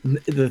 And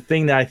the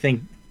thing that I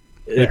think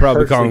they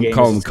probably call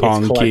him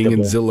Kong King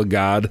and Zilla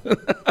God.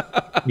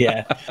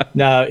 Yeah,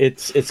 no,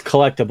 it's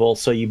collectible.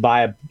 So you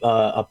buy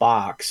a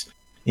box.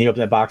 And you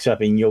open that box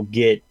up, and you'll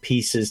get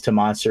pieces to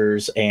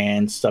monsters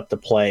and stuff to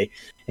play.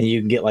 And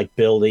you can get like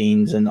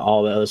buildings and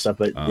all the other stuff.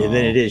 But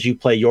then it is, you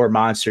play your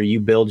monster, you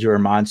build your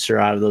monster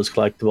out of those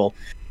collectible.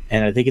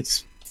 And I think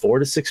it's 4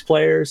 to 6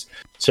 players.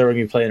 So we're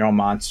going to be playing our own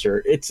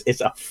monster. It's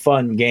a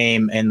fun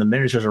game, and the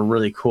miniatures are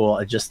really cool.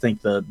 I just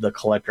think the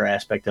collector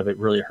aspect of it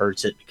really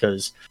hurts it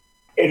because.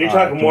 And you're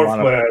talking more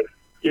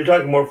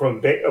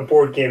from a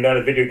board game, not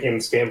a video game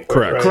standpoint.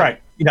 Correct.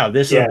 Correct.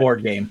 This is a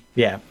board game.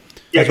 Yeah.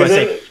 That's why I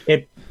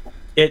say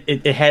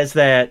it has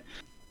that.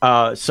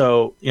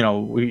 So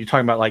we're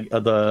talking about like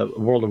the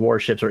World of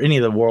Warships or any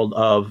of the world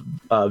of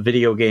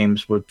video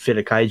games would fit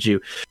a kaiju.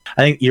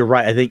 I think you're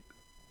right.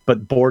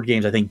 But board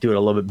games I think do it a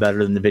little bit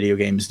better than the video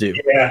games do.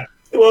 Yeah.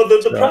 Well,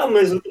 the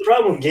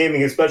problem with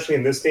gaming, especially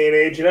in this day and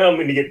age, and I don't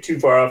mean to get too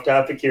far off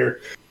topic here,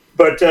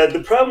 but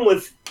the problem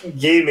with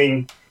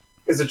gaming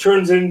is it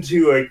turns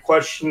into a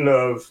question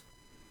of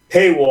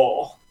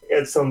paywall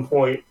at some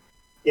point.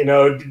 Do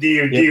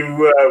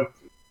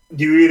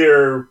you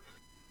either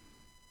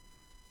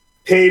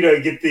pay to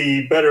get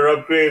the better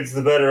upgrades,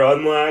 the better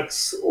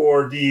unlocks,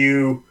 or do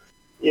you,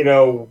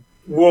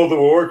 World of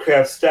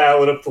Warcraft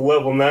style it up to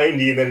level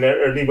 90, and then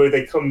anybody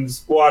that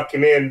comes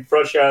walking in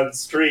fresh out of the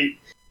street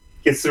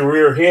gets the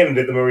rear handed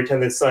to them every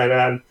time they sign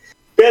on?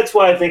 That's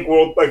why I think a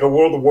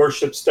World of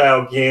Warship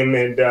style game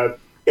and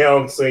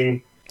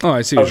balancing. Oh,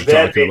 I see what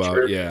you're talking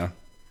about. Yeah,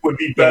 would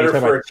be better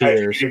for a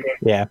tiers. Game.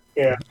 Yeah.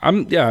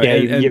 And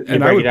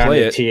I would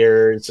play it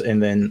tiers,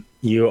 and then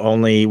you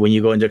only, when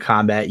you go into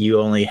combat, you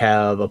only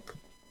have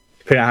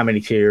depending on how many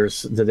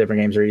tiers. The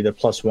different games are either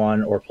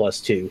 +1 or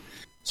 +2.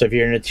 So if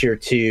you're in a tier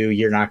 2,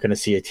 you're not going to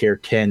see a tier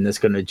 10 that's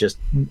going to just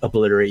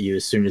obliterate you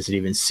as soon as it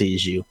even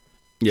sees you.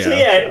 Yeah.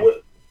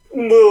 So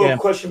little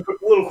question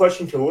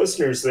for the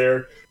listeners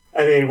there.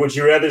 I mean, would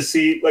you rather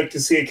like to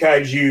see a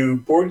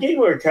kaiju board game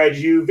or a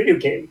kaiju video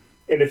game?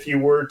 And if you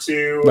were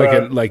to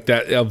like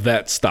that of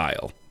that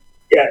style,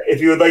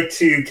 if you would like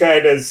to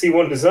kind of see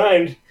one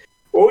designed,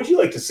 what would you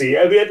like to see?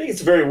 I mean, I think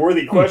it's a very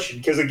worthy question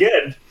because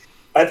again,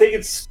 I think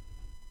it's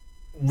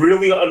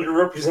really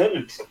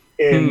underrepresented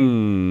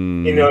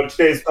in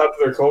today's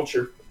popular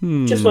culture.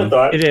 Just my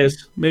thought. It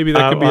is. Maybe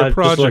that could be a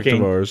project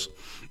of ours.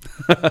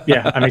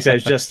 Yeah, I mean,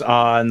 it's just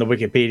on the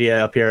Wikipedia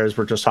up here as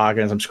we're just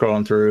talking, as I'm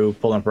scrolling through,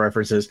 pulling up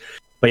references.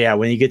 But yeah,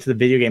 when you get to the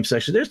video game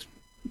section, there's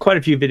quite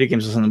a few video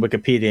games on the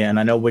Wikipedia, and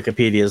I know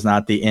Wikipedia is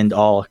not the end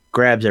all,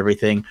 grabs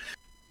everything,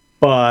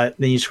 but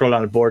then you scroll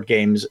down to board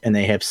games, and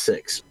they have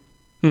 6.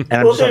 And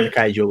I'm just on the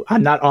Kaiju.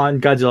 I'm not on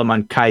Godzilla, I'm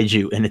on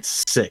Kaiju, and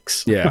it's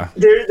 6. Yeah.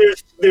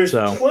 There's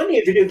plenty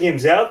of video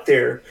games out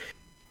there,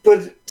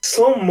 but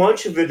so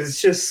much of it is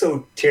just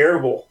so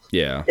terrible.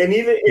 Yeah. And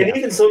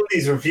even some of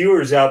these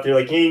reviewers out there,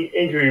 like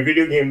Angry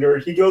Video Game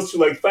Nerd, he goes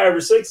through like 5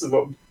 or 6 of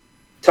them,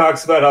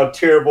 talks about how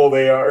terrible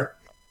they are.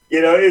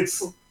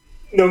 It's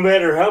no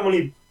matter how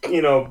many,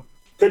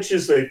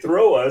 pitches they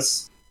throw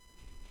us,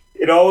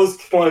 it always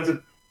winds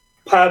up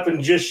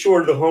popping just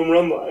short of the home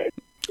run line.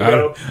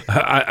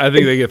 I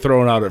think they get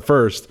thrown out at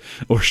first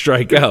or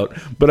strike out,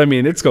 but I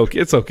mean it's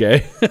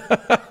okay.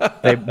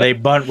 They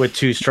bunt with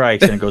 2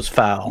 strikes and it goes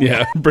foul.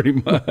 Yeah, pretty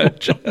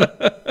much.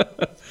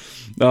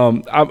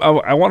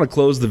 I want to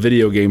close the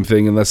video game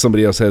thing unless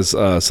somebody else has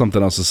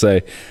something else to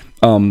say.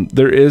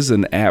 There is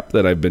an app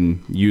that I've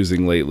been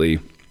using lately.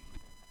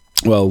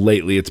 Well,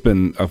 lately it's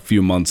been a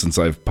few months since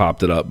I've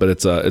popped it up, but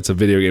it's a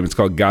video game. It's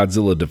called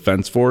Godzilla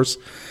Defense Force.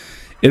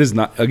 It is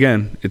not,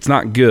 again, it's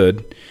not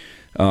good,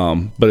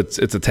 but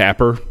it's a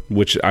tapper,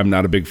 which I'm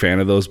not a big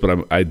fan of those,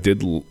 but I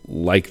did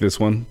like this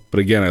one. But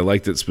again, I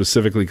liked it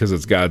specifically because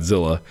it's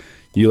Godzilla.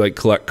 You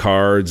collect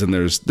cards, and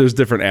there's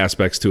different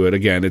aspects to it.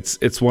 Again,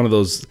 it's one of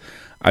those.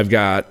 I've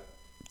got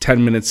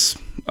 10 minutes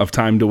of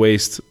time to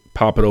waste.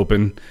 Pop it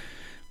open,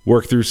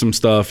 work through some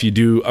stuff. You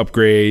do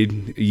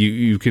upgrade.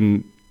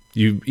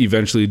 You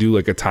eventually do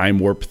like a time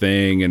warp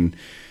thing,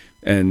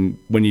 and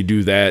when you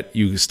do that,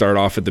 you start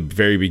off at the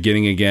very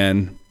beginning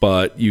again,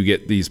 but you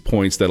get these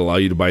points that allow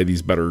you to buy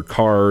these better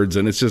cards,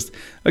 and it's just,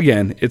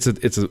 again, it's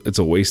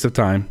a waste of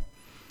time.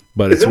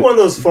 But is it one of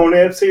those phone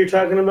apps that you're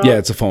talking about? Yeah,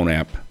 it's a phone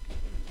app.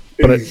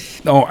 But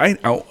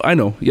I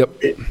know.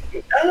 Yep.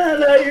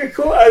 No, you're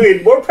cool. I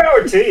mean, more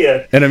power to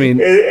you. And I mean,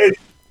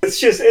 it's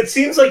just, it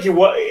seems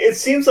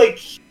like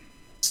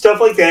stuff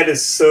like that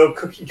is so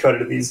cookie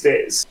cutter these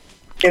days.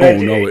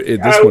 And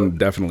this one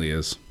definitely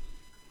is.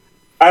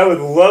 I would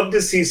love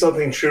to see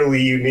something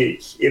truly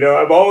unique.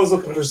 I'm always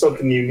looking for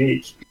something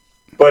unique.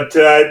 But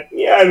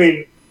I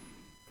mean,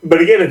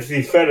 but again, if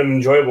you find them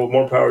enjoyable,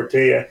 more power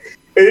to you.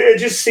 It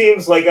just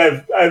seems like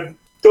I've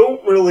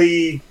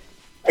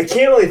I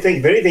can't really think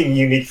of anything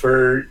unique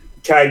for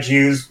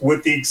kaijus,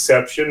 with the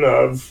exception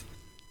of,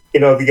 the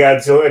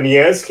Godzilla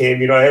NES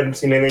game. I haven't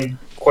seen anything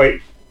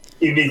quite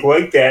unique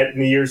like that in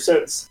the years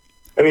since.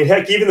 I mean,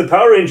 heck, even the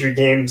Power Ranger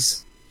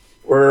games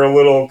were a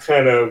little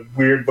kind of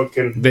weird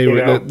looking.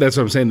 That's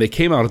what I'm saying. They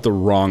came out at the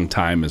wrong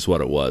time, is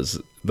what it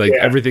was. Like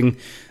everything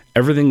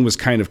was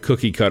kind of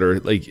cookie cutter.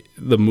 Like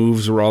the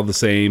moves were all the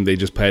same. They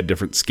just had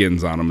different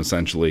skins on them,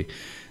 essentially.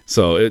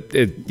 So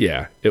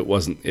it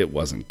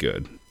wasn't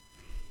good.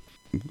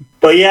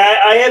 But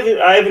yeah,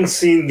 I haven't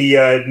seen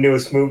the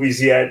newest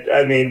movies yet.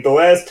 I mean, the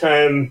last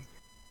time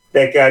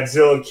that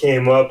Godzilla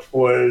came up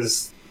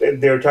was,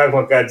 they were talking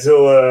about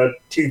Godzilla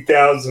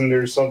 2000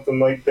 or something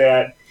like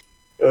that.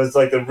 It was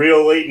like the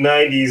real late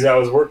 90s. I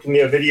was working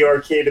in a video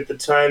arcade at the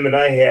time, and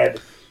I had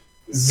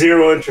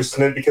zero interest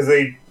in it because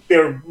they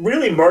were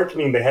really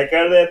marketing the heck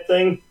out of that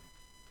thing.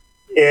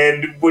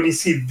 And when you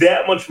see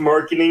that much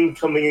marketing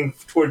coming in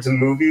towards a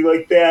movie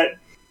like that,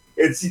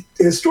 it's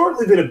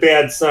historically been a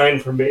bad sign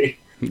for me.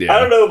 Yeah. I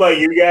don't know about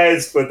you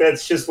guys, but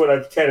that's just what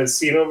I've kind of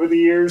seen over the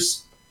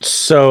years.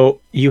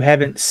 So you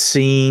haven't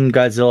seen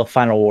Godzilla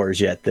Final Wars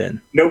yet, then?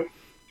 Nope.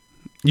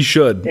 You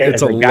should.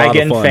 It's a lot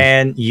of fun.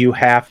 Fan, you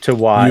have to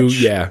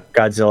watch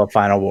Godzilla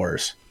Final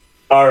Wars.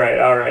 All right.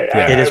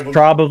 Yeah.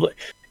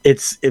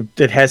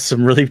 It has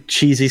some really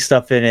cheesy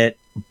stuff in it,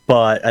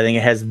 but I think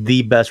it has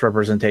the best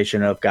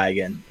representation of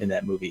Gigan in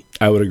that movie.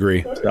 I would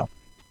agree. So,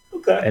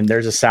 okay. And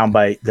there's a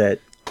soundbite that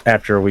I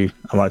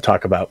want to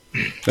talk about.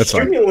 That's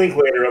fine. Give me a link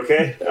later,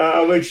 okay?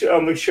 I'll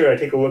make sure I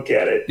take a look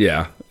at it.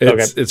 Yeah,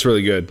 it's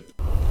really good.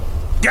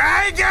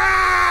 Gigan!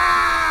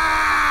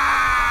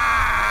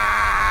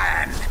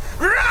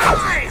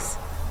 Rise!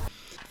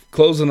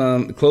 Closing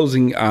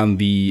on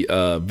the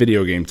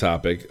video game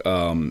topic.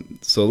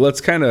 So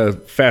let's kind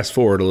of fast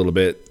forward a little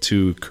bit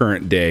to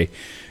current day.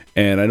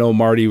 And I know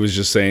Marty was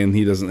just saying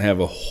he doesn't have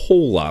a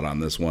whole lot on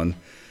this one,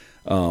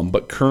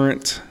 but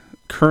current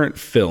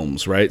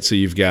films, right? So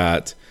you've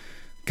got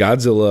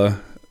Godzilla.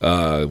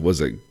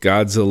 Was it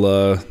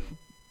Godzilla?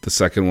 The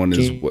second one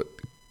is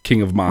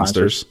King of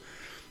Monsters.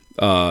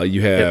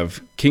 You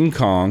have King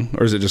Kong,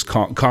 or is it just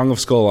Kong of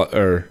Skull?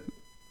 Or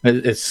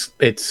it's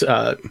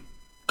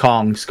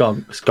Kong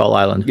Skull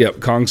Island.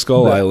 Yep, Kong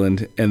Skull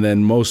Island, and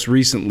then most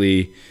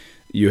recently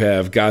you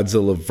have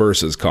Godzilla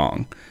versus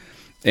Kong.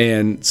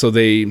 And so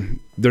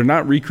they're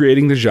not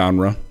recreating the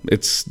genre.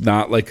 It's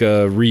not like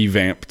a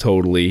revamp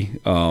totally.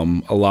 A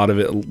lot of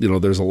it,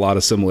 there's a lot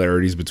of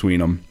similarities between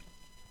them.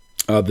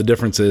 The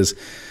difference is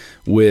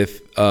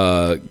with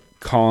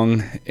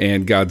Kong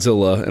and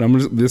Godzilla,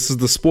 and this is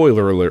the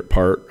spoiler alert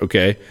part,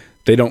 okay?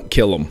 They don't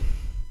kill them.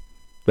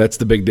 That's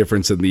the big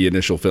difference in the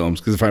initial films,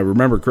 because if I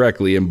remember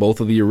correctly, in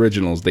both of the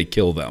originals, they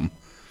kill them.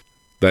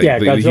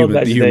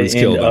 Godzilla, the humans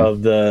kill them.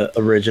 Of the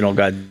original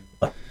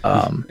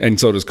Godzilla. And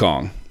so does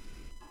Kong.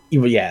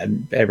 Yeah,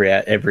 I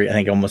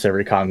think almost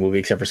every Kong movie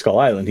except for Skull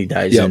Island he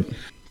dies in.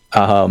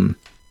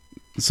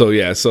 So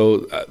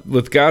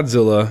with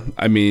Godzilla,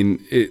 I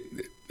mean,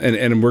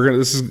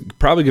 this is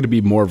probably going to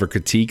be more of a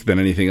critique than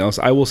anything else.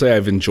 I will say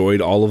I've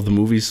enjoyed all of the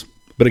movies,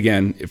 but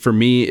again, for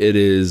me, it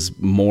is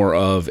more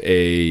of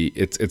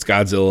it's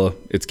Godzilla,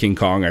 it's King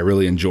Kong. I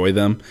really enjoy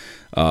them.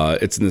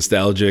 It's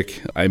nostalgic.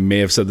 I may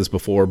have said this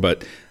before,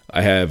 but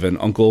I have an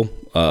uncle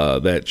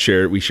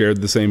we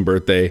shared the same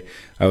birthday.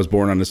 I was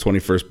born on his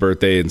 21st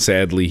birthday, and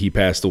sadly he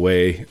passed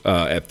away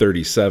at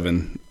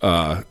 37.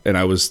 And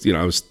I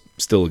was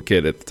still a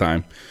kid at the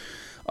time.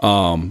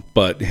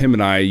 But him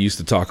and I used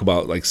to talk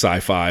about like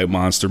sci-fi,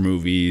 monster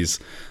movies,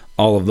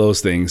 all of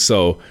those things.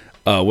 So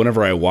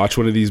whenever I watch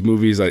one of these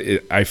movies, I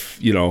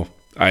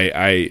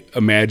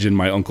imagine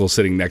my uncle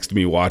sitting next to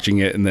me watching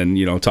it, and then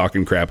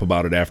talking crap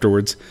about it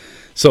afterwards.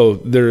 So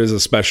there is a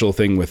special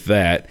thing with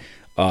that.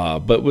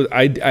 But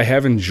I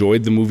have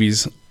enjoyed the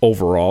movies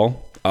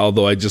overall,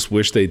 although I just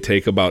wish they'd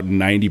take about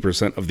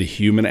 90% of the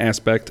human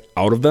aspect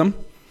out of them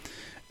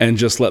and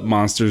just let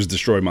monsters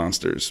destroy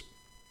monsters.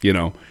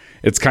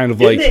 It's kind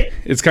of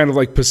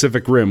like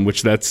Pacific Rim,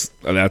 which that's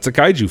a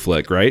kaiju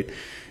flick, right?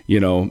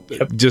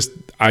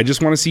 I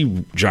just want to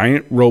see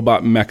giant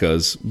robot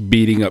mechas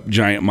beating up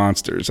giant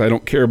monsters. I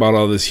don't care about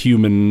all this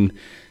human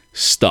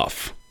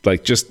stuff.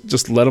 Like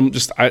just let them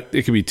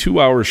it could be 2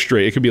 hours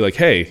straight. It could be like,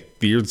 hey,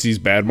 there's these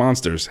bad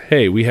monsters.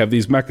 Hey, we have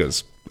these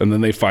mechas, and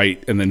then they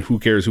fight, and then who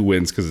cares who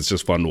wins, because it's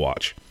just fun to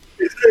watch.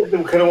 Isn't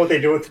that kind of what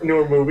they do with the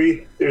newer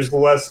movie? There's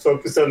less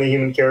focus on the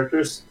human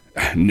characters.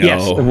 No.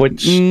 Yes,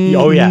 which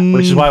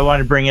is why I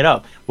wanted to bring it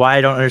up. Why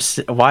I don't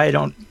understand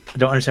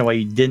why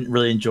you didn't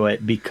really enjoy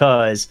it,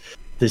 because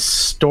the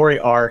story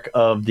arc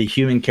of the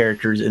human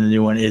characters in the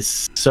new one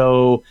is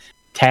so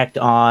tacked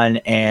on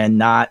and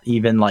not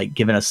even like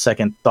given a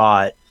second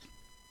thought,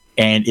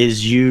 and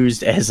is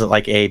used as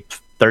like a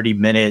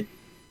 30-minute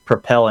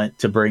propellant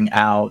to bring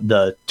out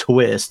the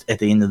twist at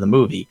the end of the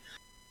movie.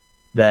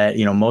 That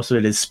most of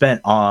it is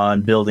spent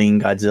on building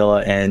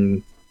Godzilla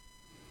and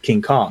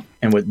King Kong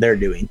and what they're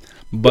doing.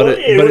 But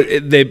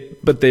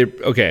they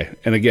okay.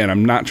 And again,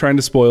 I'm not trying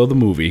to spoil the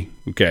movie,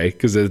 okay?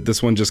 Because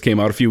this one just came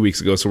out a few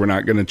weeks ago, so we're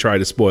not going to try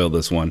to spoil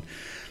this one,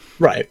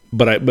 right?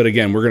 But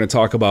again, we're going to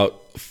talk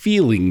about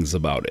feelings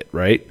about it,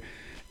 right?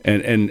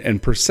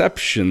 And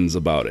perceptions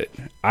about it.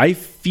 I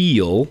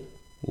feel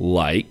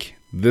like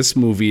this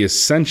movie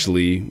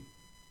essentially,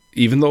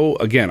 even though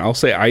again, I'll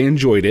say I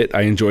enjoyed it.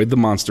 I enjoyed the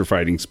monster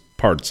fighting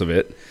parts of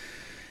it.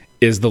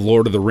 Is the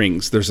Lord of the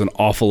Rings? There's an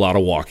awful lot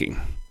of walking.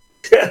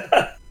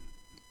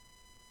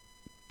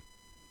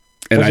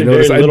 And I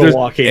noticed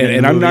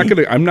and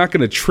I'm not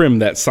gonna trim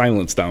that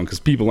silence down because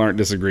people aren't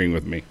disagreeing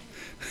with me.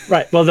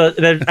 Right. Well,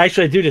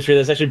 actually, I do disagree.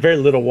 There's actually very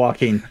little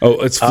walking. Oh,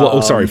 it's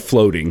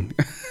floating.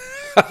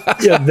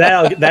 Yeah,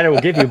 that it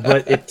will give you,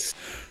 but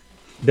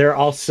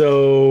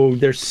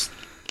there's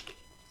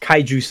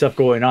kaiju stuff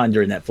going on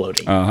during that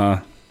floating.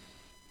 Well,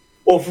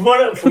 from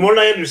what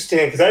I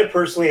understand, because I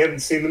personally haven't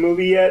seen the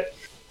movie yet,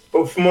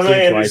 but from what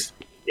I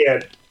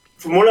understand,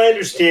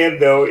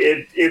 though,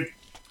 it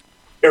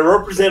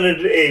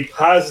represented a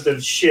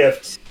positive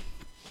shift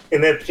in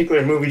that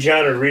particular movie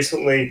genre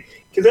recently,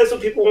 because that's what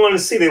people want to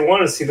see. They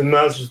want to see the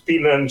monsters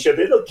beating on each other.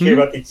 They don't care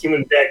about the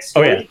human backstory.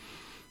 Oh,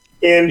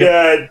 yeah. And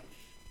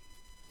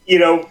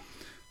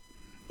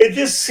it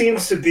just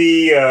seems to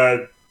be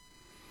a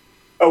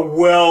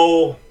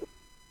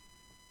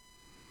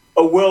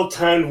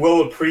well-timed,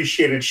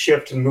 well-appreciated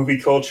shift in movie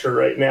culture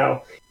right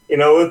now.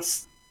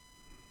 Let's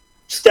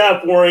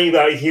stop worrying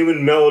about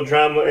human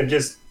melodrama and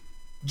just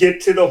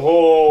get to the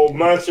whole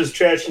monsters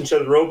trashing each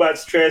other,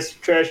 robots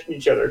trashing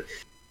each other.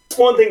 That's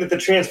one thing that the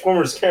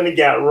Transformers kind of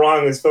got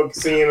wrong, is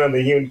focusing in on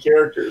the human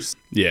characters.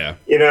 Yeah.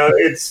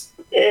 It's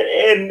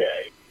and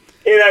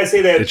I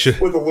say that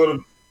with a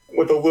little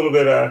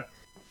bit of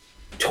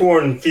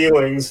torn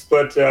feelings,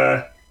 but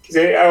because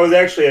I was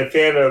actually a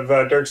fan of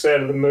Dark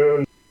Side of the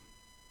Moon.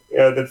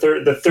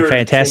 The third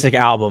fantastic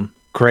album,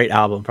 great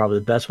album, probably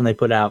the best one they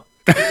put out.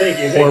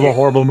 Thank you.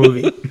 Horrible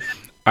movie.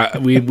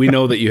 We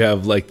know that you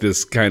have like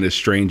this kind of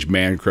strange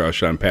man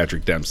crush on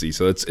Patrick Dempsey,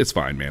 so it's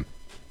fine, man.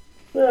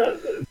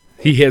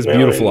 He has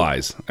beautiful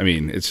eyes. I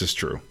mean, it's just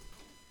true.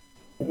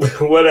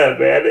 Whatever,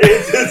 man.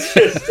 It's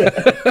just.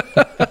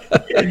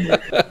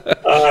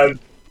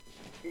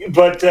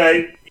 But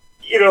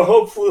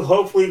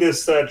hopefully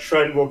this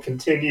trend will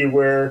continue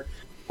where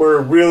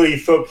we're really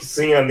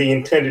focusing on the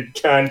intended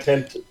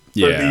content for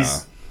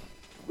these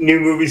new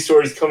movie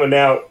stories coming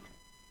out.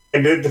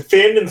 And the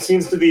fandom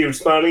seems to be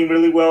responding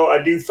really well.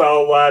 I do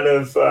follow a lot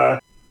of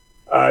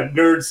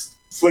nerds,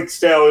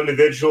 flick-style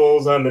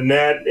individuals on the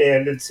net,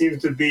 and it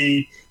seems to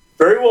be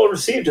very well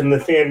received in the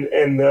fan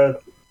and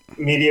the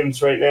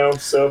mediums right now.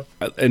 So,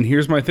 and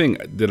here's my thing: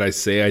 did I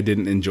say I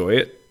didn't enjoy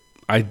it?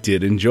 I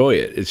did enjoy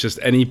it. It's just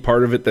any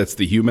part of it that's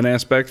the human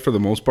aspect, for the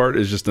most part,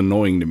 is just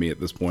annoying to me at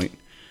this point.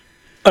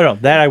 Oh no,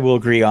 that I will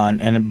agree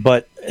on,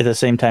 but at the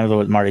same time,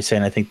 what Marty's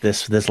saying, I think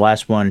this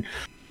last one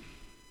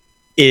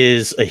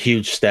is a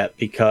huge step,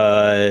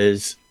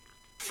 because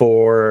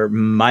for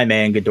my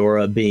man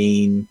Ghidorah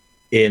being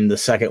in the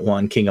second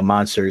one, King of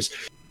Monsters,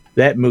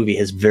 that movie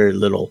has very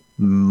little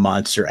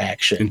monster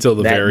action until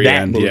the very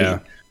end.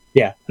 Movie,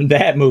 yeah,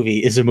 that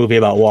movie is a movie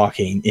about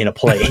walking in a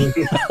plane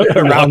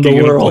around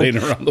the world.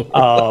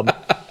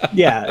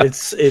 Yeah,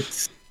 it's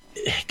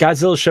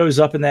Godzilla shows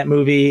up in that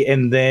movie,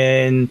 and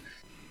then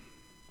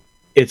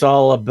it's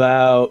all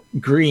about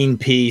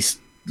Greenpeace,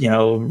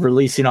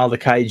 releasing all the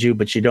kaiju,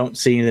 but you don't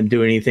see them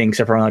do anything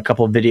except for on a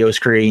couple of video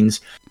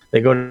screens.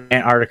 They go to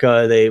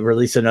Antarctica, they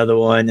release another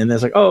one, and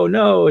it's like, oh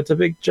no, it's a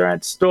big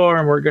giant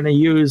storm. We're going to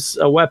use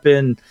a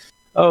weapon.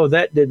 Oh,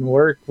 that didn't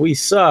work. We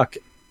suck.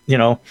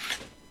 Well,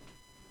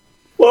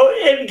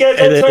 and guys,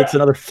 and then it's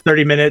another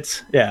 30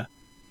 minutes. Yeah.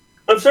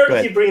 I'm sorry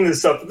to keep bringing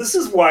this up. This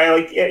is why I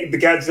like the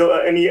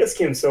Godzilla NES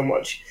game so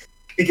much,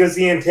 because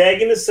the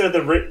antagonists are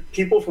the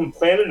people from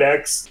Planet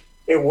X,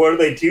 and what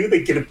do?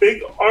 They get a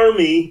big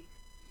army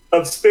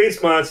of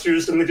space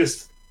monsters, and they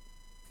just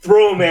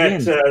throw them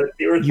at the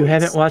Earth. You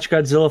haven't watched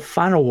Godzilla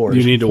Final Wars.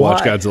 You need to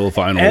watch Godzilla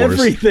Final Wars.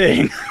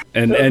 Everything.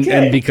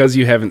 And because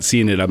you haven't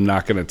seen it, I'm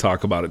not going to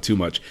talk about it too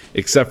much,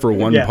 except for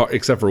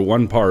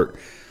one part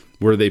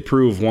where they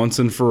prove once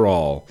and for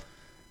all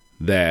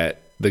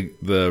that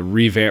the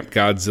revamped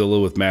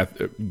Godzilla with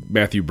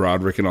Matthew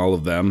Broderick and all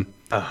of them.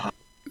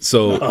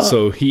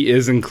 So he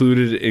is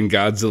included in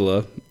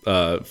Godzilla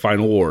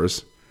Final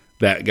Wars.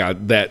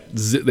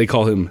 They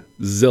call him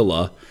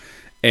Zilla,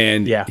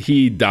 and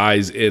he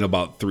dies in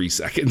about 3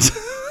 seconds.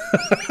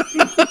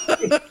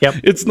 Yep.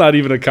 It's not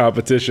even a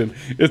competition.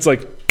 It's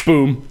like,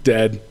 boom,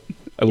 dead.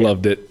 I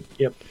loved it.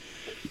 Yep.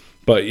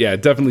 But yeah,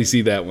 definitely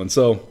see that one.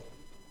 So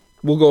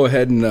we'll go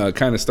ahead and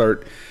kind of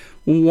start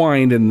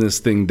winding this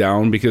thing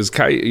down, because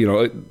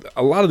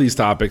a lot of these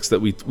topics that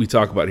we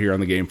talk about here on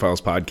the Game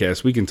Files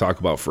podcast, we can talk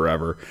about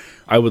forever.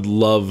 I would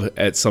love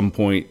at some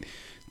point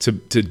to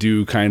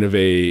do kind of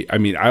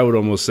I would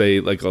almost say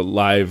like a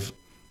live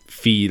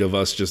feed of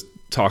us just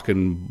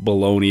talking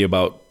baloney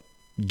about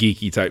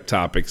geeky type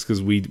topics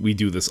because we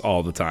do this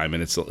all the time,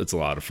 and it's a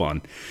lot of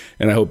fun,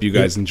 and I hope you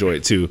guys enjoy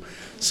it too.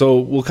 So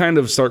we'll kind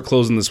of start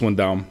closing this one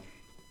down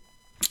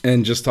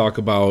and just talk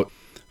about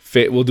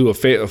we'll do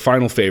a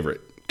final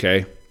favorite.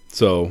 Okay,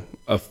 so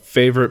a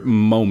favorite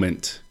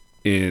moment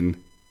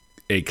in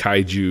a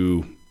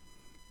kaiju.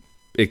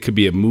 It could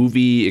be a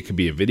movie, it could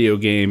be a video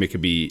game, it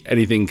could be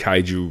anything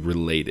kaiju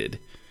related.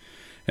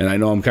 And I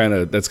know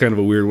that's kind of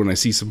a weird one. I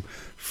see some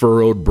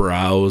furrowed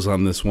brows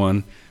on this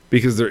one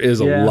because there is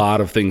a lot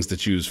of things to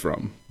choose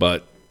from.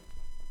 But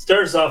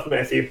start us off,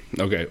 Matthew.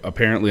 Okay,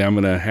 apparently I'm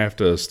gonna have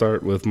to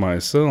start with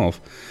myself.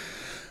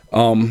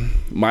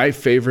 My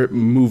favorite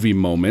movie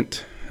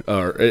moment,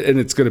 and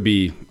it is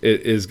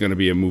gonna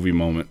be a movie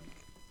moment,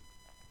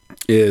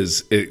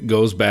 is it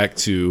goes back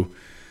to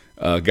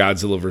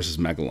Godzilla versus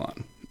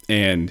Megalon.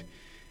 And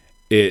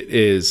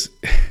it's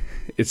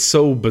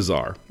so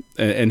bizarre.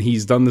 And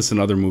he's done this in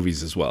other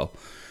movies as well.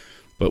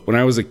 But when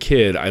I was a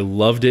kid, I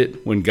loved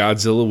it when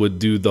Godzilla would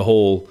do the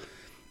whole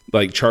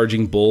like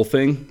charging bull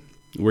thing,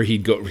 where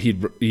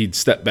he'd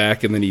step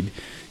back and then he'd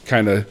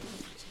kind of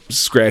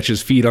scratch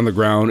his feet on the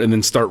ground and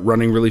then start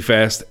running really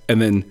fast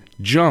and then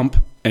jump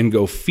and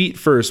go feet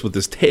first with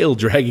his tail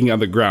dragging on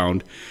the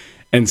ground.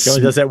 And he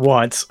only does that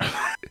once.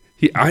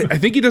 I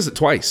think he does it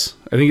twice.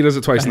 I think he does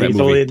it twice in that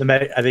movie.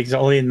 I think he's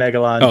only in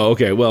Megalon. Oh,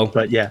 okay. Well,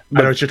 but I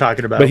know what you're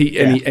talking about. But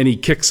he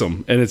kicks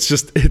him, and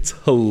it's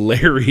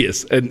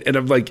hilarious. And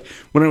I'm like,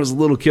 when I was a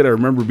little kid, I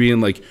remember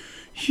being like,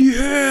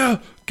 "Yeah,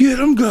 get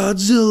him,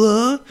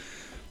 Godzilla."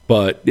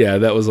 But yeah,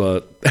 that was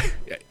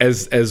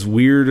as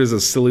weird as a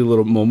silly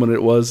little moment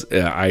it was.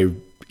 I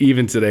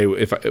even today,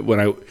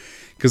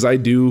 because I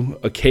do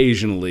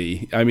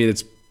occasionally. I mean,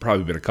 it's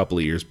probably been a couple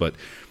of years, but.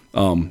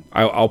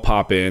 I'll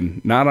pop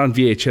in, not on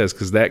VHS,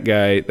 because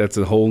that's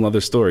a whole nother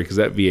story, because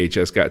that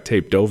VHS got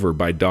taped over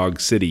by Dog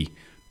City,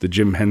 the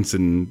Jim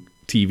Henson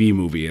TV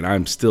movie, and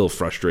I'm still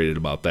frustrated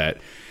about that.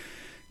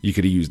 You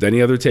could have used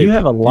any other tape. You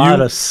have a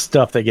lot of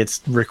stuff that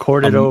gets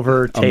recorded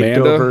over, taped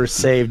over,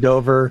 saved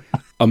over.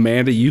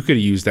 Amanda, you could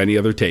have used any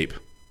other tape,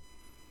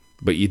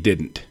 but you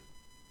didn't.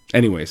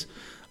 Anyways,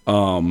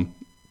 so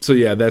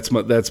yeah, that's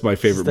my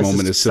favorite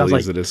moment, as silly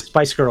as it is.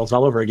 Spice Girls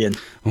all over again.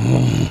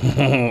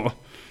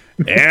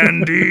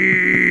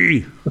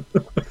 Andy.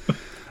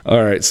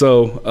 All right,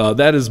 so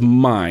that is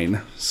mine.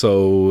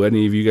 So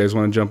any of you guys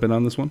want to jump in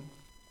on this one?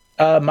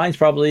 Mine's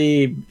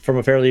probably from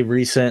a fairly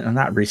recent,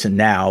 not recent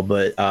now,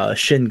 but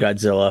Shin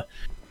Godzilla,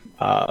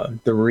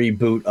 the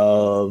reboot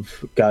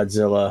of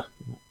Godzilla.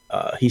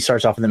 He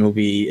starts off in the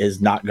movie as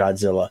not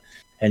Godzilla,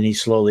 and he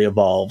slowly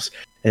evolves.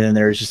 And then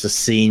there's just a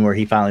scene where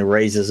he finally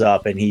raises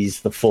up, and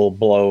he's the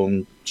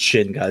full-blown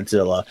Shin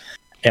Godzilla.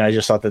 And I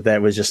just thought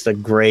that was just a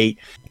great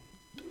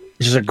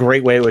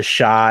way it was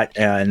shot,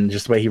 and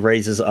just the way he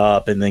raises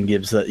up and then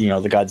gives the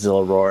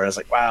Godzilla roar. I was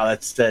like, wow,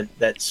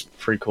 that's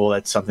pretty cool.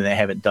 That's something they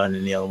haven't done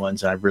in the other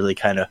ones. And I really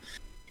kind of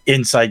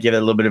inside give it a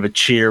little bit of a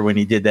cheer when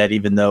he did that,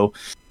 even though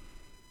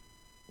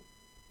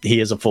he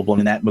is a full blown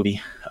in that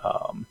movie.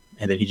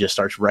 And then he just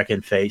starts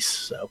wrecking face.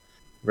 So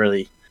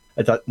really,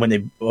 I thought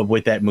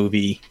with that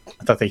movie,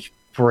 I thought they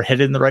were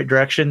headed in the right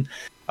direction.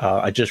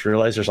 I just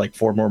realized there's like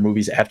 4 more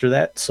movies after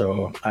that,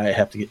 so I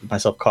have to get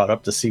myself caught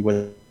up to see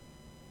what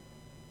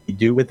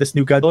do with this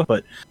new Godzilla.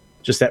 But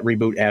just that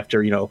reboot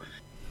after,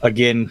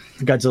 again,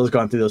 Godzilla's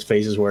gone through those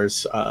phases where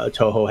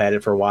Toho had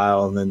it for a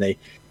while, and then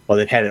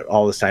they've had it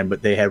all this time,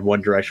 but they had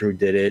one director who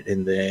did it,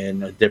 and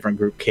then a different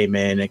group came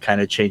in and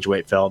kind of changed the way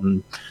it felt,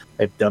 and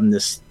they've done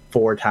this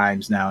 4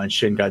 times now, and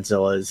Shin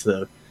Godzilla is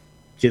either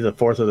the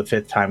 4th or the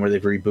 5th time where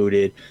they've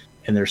rebooted,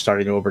 and they're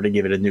starting over to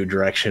give it a new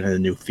direction and a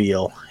new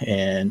feel.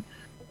 And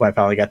when I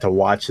finally got to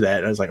watch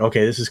that, I was like,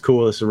 okay, this is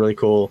cool, this is really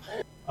cool.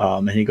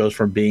 And he goes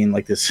from being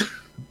like this,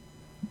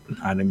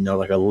 I don't even know,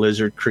 like a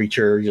lizard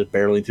creature just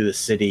barreling through the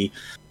city,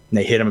 and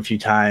they hit him a few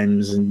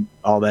times and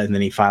all that, and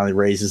then he finally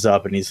raises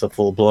up and he's the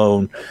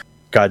full-blown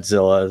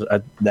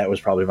Godzilla. That was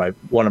probably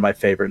one of my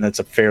favorite, and that's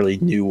a fairly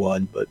new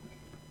one, but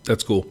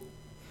that's cool.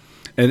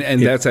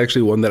 And that's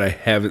actually one that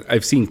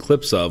I've seen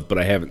clips of, but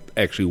I haven't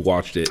actually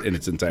watched it in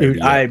its entirety.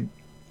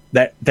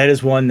 That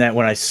is one that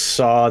when I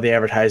saw the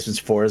advertisements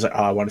for, I was like,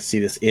 oh, I want to see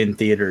this in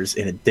theaters,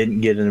 and it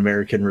didn't get an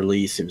American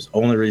release. It was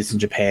only released in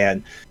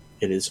Japan.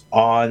 It is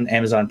on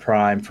Amazon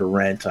Prime for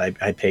rent. I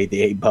paid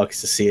the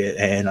 $8 to see it,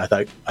 and I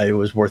thought it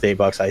was worth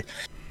 $8.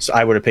 So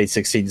I would have paid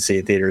 $16 to see it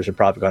in theaters, and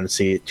probably going to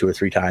see it 2 or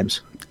 3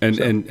 times.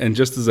 And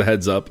just as a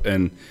heads up,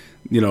 and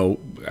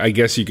I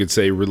guess you could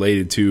say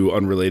related to,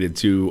 unrelated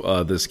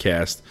to this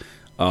cast,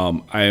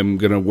 I am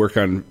going to work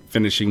on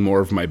finishing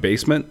more of my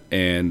basement,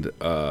 and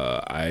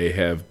I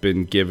have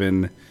been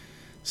given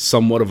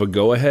somewhat of a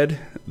go-ahead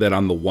that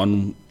on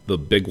the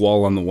big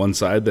wall on the one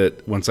side,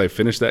 that once I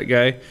finish that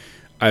guy,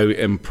 I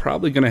am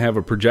probably going to have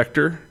a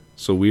projector,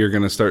 so we are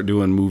going to start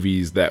doing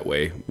movies that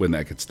way when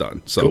that gets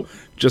done. So cool.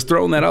 Just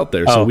throwing that out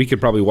there, so we could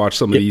probably watch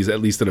some of these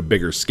at least at a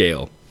bigger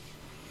scale.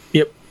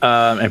 Yep.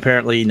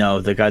 Apparently,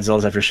 no, the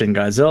Godzillas after Shin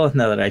Godzilla,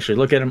 now that I actually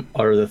look at them,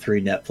 are the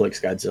 3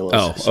 Netflix Godzillas.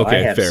 Oh, so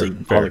okay, I have fair.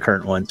 Seen all the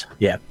current ones.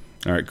 Yeah.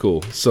 All right,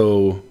 cool.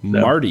 So,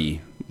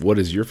 Marty, what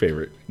is your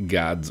favorite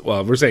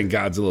we're saying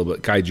Godzilla,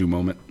 but kaiju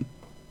moment?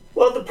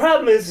 Well, the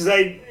problem is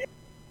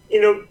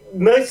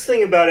nice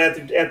thing about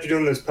after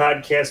doing this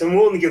podcast, I'm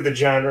willing to give the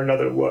genre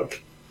another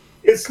look.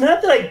 It's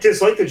not that I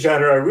dislike the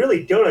genre. I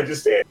really don't. I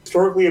just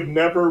historically have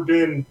never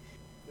been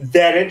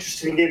that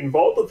interested in getting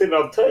involved with it, and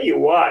I'll tell you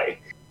why.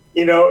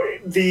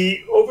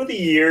 Over the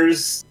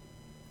years,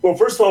 well,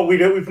 first of all,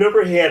 we've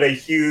never had a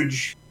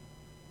huge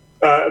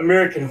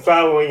American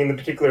following in the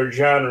particular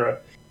genre.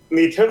 And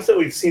the attempts that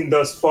we've seen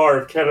thus far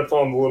have kind of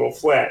fallen a little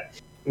flat.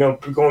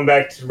 Going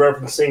back to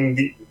referencing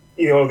the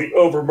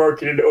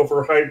over-marketed,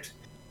 overhyped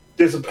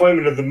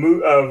disappointment of the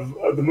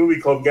movie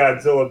called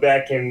Godzilla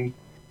back in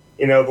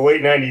the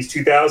late 90s,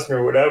 2000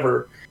 or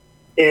whatever.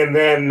 And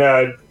then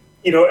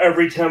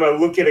every time I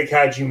look at a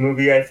kaiju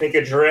movie, I think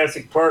of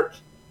Jurassic Park.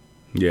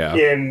 Yeah.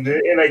 And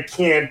I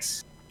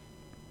can't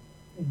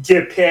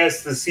get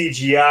past the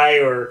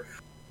CGI, or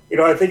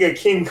I think of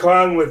King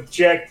Kong with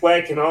Jack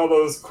Black and all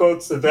those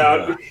quotes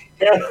about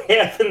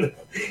having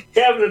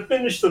to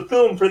finish the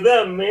film for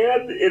them,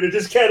 man. And it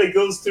just kind of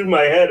goes through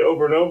my head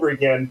over and over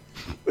again.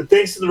 But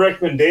thanks to the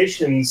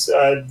recommendations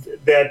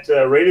that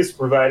Radis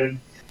provided,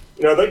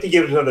 I'd like to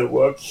give it another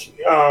look.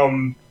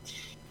 And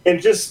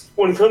just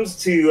when it comes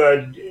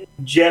to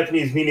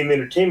Japanese medium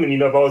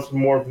entertainment, I've always been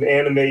more of an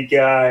anime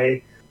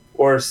guy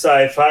or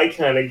sci-fi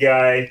kind of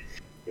guy.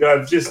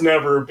 I've just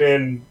never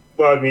been,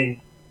 granted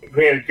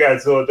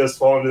Godzilla does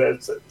fall into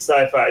that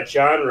sci-fi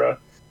genre.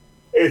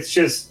 It's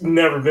just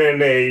never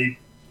been a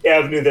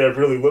avenue that I've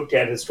really looked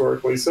at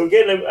historically. So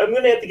again, I'm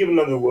going to have to give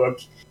another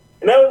look.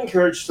 And I would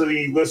encourage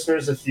the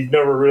listeners, if you've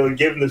never really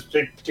given this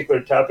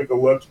particular topic a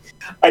look,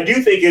 I do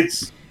think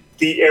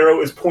the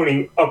arrow is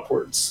pointing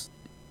upwards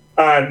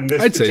on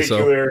this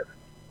particular.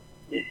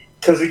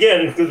 Because we're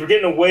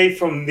getting away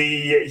from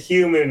the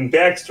human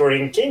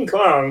backstory, and King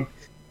Kong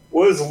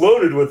was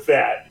loaded with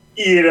that.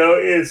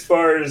 As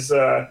far as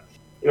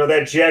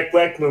that Jack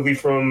Black movie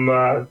from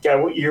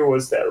what year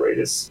was that,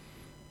 Radis?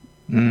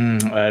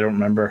 I don't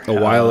remember. A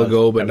while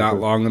ago, but not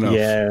long enough.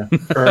 Yeah,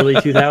 early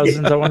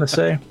 2000s, I want to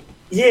say.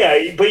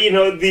 Yeah, but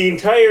the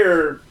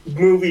entire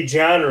movie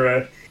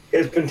genre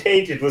has been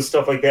tainted with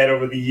stuff like that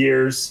over the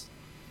years.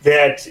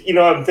 That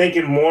I'm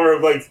thinking more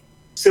of like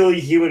silly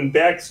human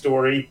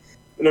backstory,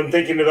 and I'm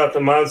thinking about the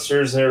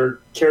monsters or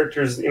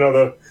characters.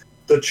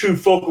 The true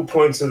focal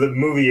points of the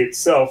movie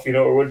itself.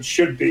 Or what it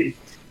should be.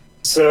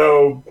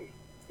 So,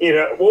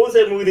 what was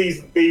that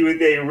movie they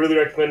were really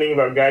recommending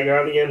about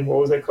Gigan again? What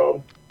was that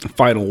called?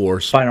 Final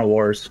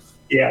Wars.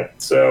 Yeah.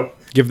 So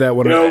give that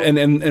one.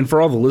 And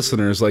for all the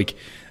listeners, like,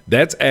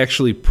 that's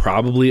actually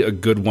probably a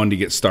good one to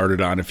get started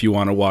on if you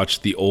want to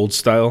watch the old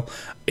style.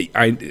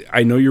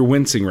 I know you're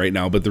wincing right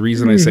now, but the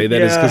reason I say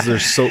that is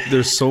because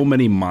there's so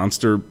many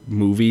monster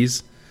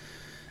movies,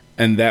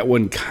 and that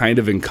one kind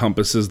of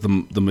encompasses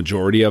the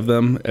majority of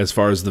them as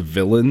far as the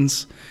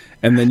villains.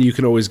 And then you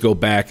can always go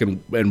back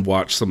and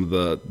watch some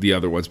of the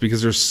other ones,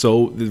 because there's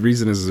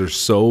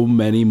so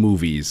many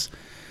movies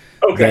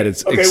that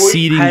it's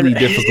exceedingly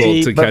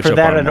difficult to catch up on. But for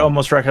that, I'd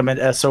almost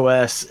recommend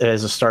SOS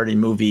as a starting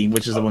movie,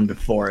 which is the one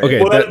before it.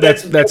 Okay, well,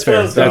 that's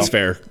fair. That's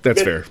fair.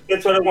 That's fair.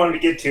 That's what I wanted to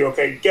get to.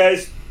 Okay,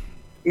 guys,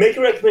 make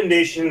a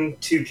recommendation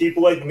to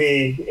people like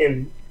me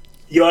and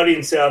the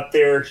audience out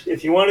there.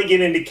 If you want to get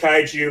into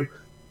kaiju,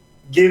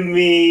 give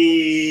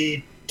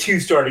me 2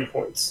 starting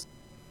points.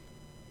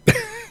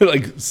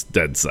 Like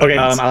dead silence. Okay,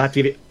 I'll have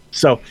to give you.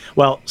 So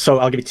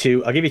I'll give you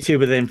 2. I'll give you 2,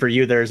 but then for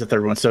you, there's a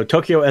third one. So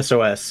Tokyo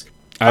SOS.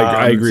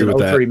 I agree with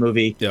that. 03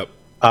 movie. Yep.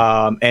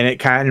 And it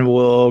kind of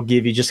will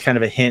give you just kind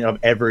of a hint of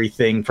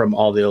everything from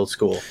all the old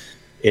school.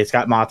 It's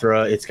got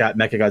Mothra, it's got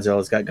Mechagodzilla,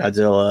 it's got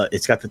Godzilla,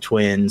 it's got the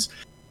twins.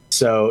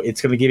 So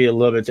it's going to give you a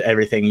little bit to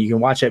everything. You can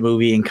watch that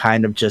movie and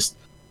kind of just,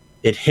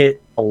 it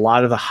hit a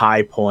lot of the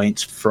high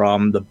points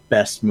from the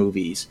best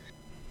movies.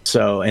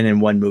 So, and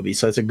in one movie.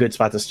 So it's a good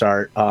spot to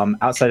start.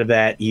 Outside of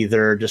that,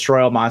 either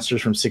Destroy All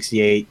Monsters from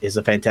 68 is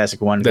a fantastic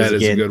one. That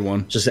is a good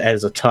one. Just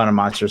adds a ton of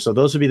monsters. So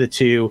those would be the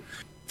 2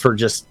 for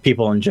just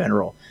people in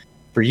general.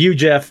 For you,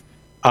 Jeff,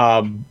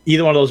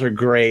 either one of those are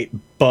great,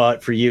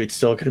 but for you, it's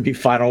still going to be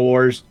Final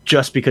Wars,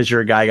 just because you're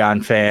a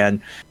Gigan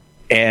fan,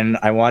 and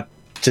I want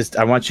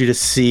you to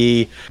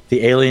see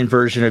the alien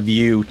version of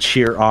you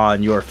cheer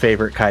on your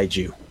favorite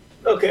kaiju.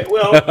 Okay,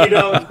 well,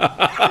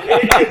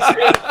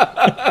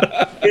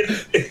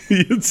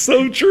 it's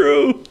so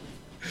true,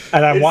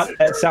 and I want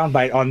that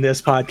soundbite on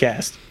this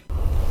podcast.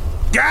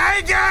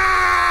 Gigan!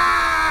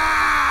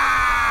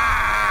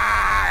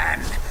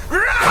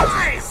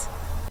 Rise!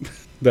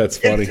 That's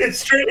funny. It's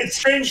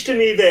strange to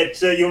me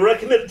that you'll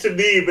recommend it to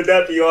me, but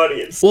not the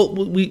audience. Well,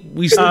 we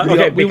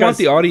want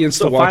the audience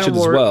to watch it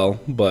as well,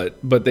 but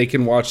they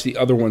can watch the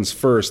other ones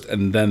first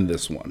and then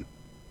this one.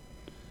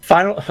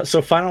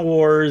 Final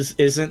Wars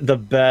isn't the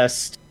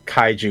best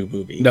kaiju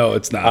movie. No,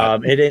 it's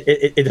not.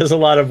 It does a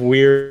lot of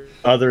weird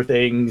other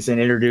things and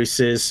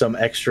introduces some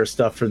extra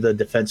stuff for the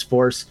Defense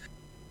Force.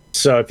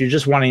 So if you're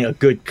just wanting a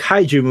good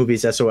kaiju movie,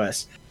 it's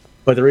SOS.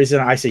 But the reason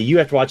I say you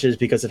have to watch it is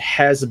because it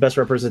has the best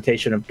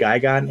representation of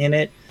Gigan in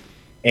it.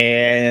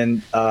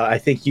 And I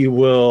think you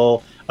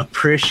will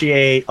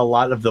appreciate a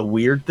lot of the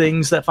weird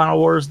things that Final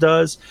Wars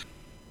does.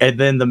 And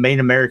then the main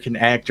American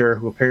actor,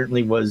 who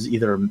apparently was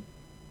either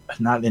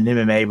not in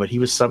MMA, but he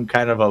was some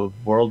kind of a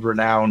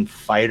world-renowned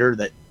fighter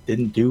that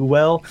didn't do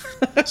well,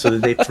 so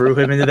that they threw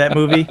him into that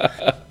movie.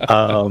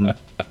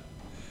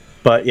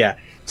 But yeah,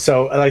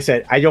 so like I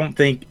said, I don't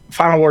think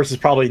Final Wars is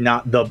probably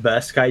not the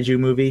best kaiju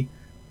movie,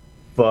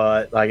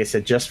 but like I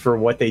said, just for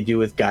what they do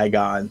with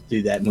Gigon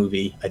through that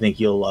movie, I think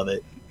you'll love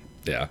it.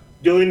 Yeah.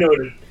 Duly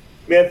noted.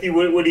 Matthew,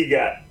 what do you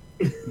got?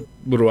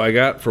 What do I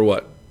got for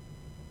what?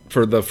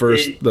 For the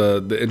first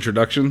the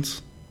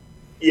introductions?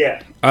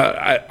 Yeah.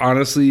 I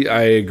honestly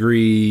I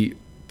agree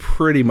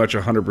pretty much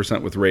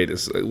 100% with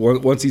Radis.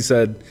 Once he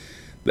said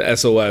the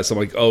SOS, I'm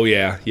like, oh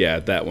yeah,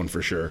 that one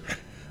for sure.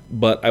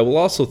 But I will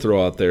also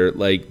throw out there,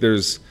 like,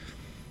 there's,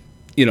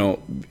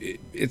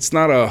 it's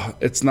not a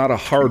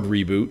hard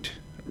reboot,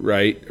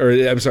 right? Or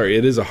I'm sorry,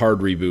 it is a hard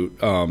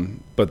reboot.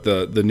 But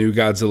the new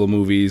Godzilla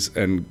movies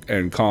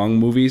and Kong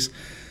movies,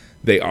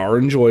 they are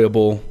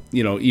enjoyable.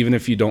 Even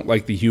if you don't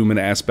like the human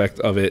aspect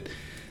of it,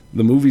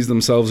 the movies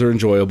themselves are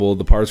enjoyable.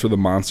 The parts where the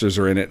monsters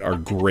are in it are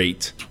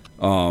great.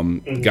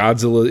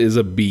 Godzilla is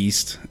a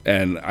beast,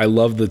 and I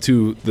love the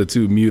two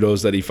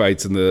Mutos that he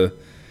fights in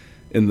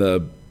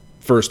the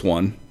first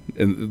one,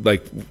 and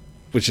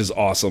which is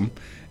awesome,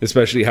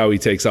 especially how he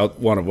takes out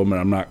one of them. And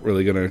I'm not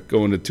really going to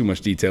go into too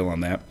much detail on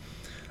that,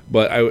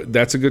 but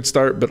that's a good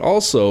start. But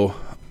also,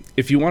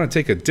 if you want to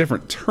take a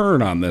different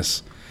turn on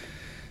this,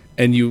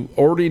 and you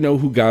already know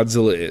who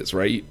Godzilla is,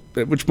 right?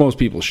 Which most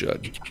people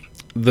should.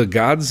 The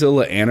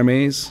Godzilla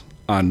animes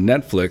on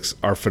Netflix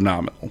are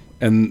phenomenal.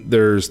 And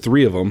there's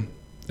 3 of them.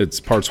 It's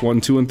parts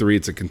 1, 2, and 3.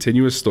 It's a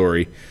continuous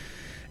story.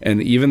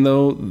 And even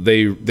though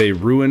they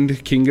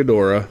ruined King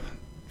Ghidorah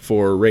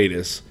for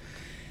Radis,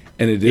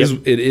 and it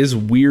is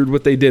weird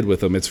what they did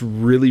with him. It's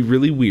really,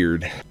 really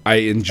weird. I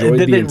enjoyed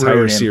the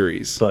entire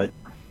series. But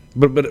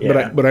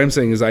what I'm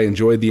saying is I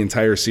enjoyed the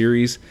entire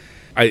series.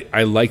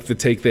 I liked the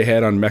take they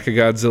had on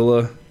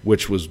Mechagodzilla,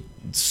 which was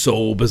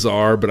so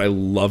bizarre, but I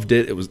loved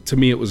it. To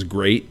me, it was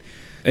great.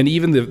 And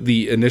even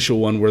the initial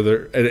one where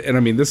they're, and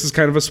I mean, this is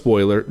kind of a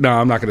spoiler. No,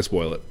 I'm not going to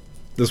spoil it.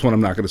 This one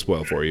I'm not going to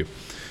spoil for you.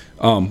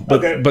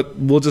 But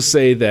we'll just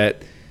say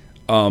that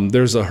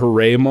there's a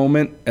hooray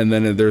moment, and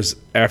then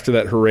after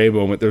that hooray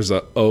moment, there's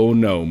a oh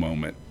no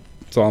moment.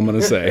 That's all I'm going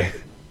to say.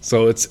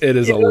 So it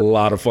is a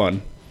lot of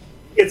fun.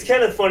 It's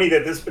kind of funny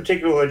that this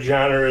particular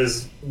genre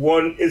is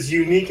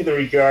unique in the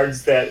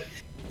regards that,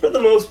 for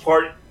the most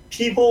part,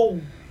 people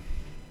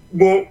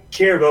won't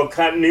care about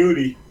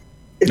continuity.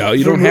 No,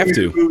 you don't have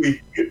to.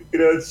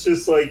 It's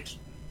just like,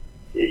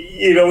 when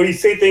you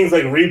say things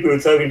like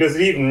reboots, I mean, does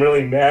it even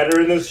really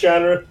matter in this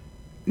genre?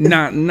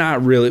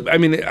 Not really. I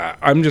mean,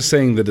 I'm just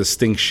saying the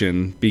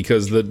distinction,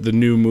 because the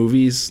new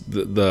movies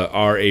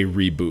are a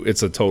reboot.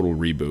 It's a total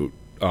reboot.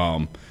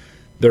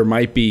 There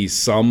might be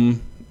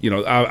some,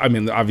 I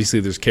mean, obviously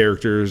there's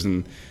characters,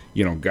 and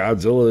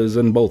Godzilla is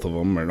in both of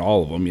them and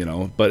all of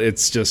them, but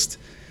it's just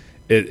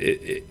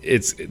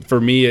it's for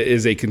me, it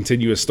is a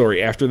continuous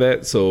story after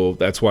that. So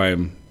that's why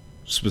I'm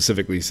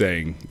specifically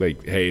saying,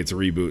 like, hey, it's a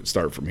reboot,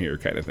 start from here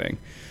kind of thing.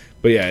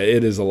 But yeah,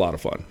 it is a lot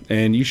of fun,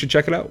 and you should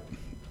check it out.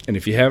 And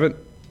if you haven't,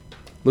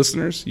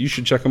 listeners, you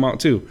should check them out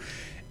too.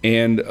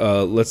 And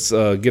let's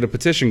get a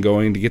petition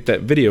going to get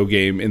that video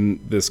game in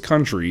this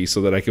country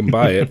so that I can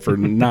buy it for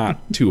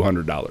not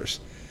 $200.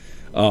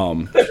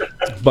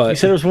 But you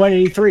said it was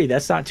 $183.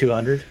 That's not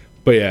 $200.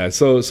 But yeah,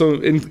 so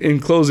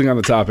in closing on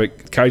the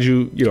topic,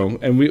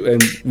 Kaiju, and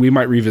we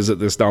might revisit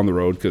this down the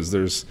road, because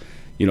there's,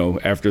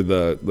 after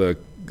the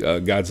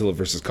Godzilla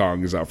versus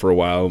Kong is out for a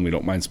while, and we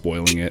don't mind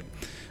spoiling it.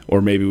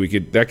 Or maybe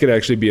that could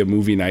actually be a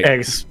movie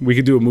night. We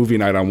could do a movie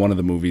night on one of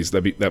the movies.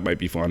 That might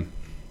be fun.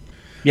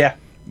 Yeah.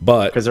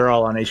 But because they're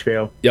all on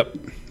HBO. Yep.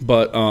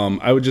 But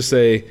I would just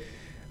say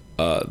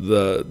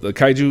the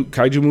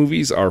kaiju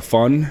movies are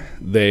fun.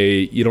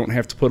 You don't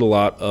have to put a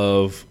lot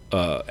of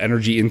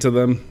energy into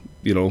them.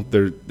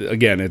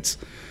 It's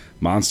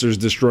monsters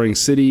destroying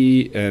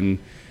city and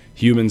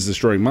humans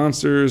destroying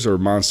monsters, or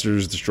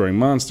monsters destroying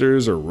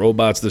monsters, or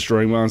robots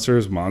destroying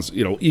monsters.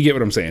 You get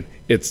what I'm saying.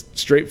 It's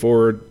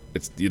straightforward.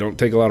 You don't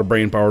take a lot of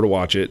brain power to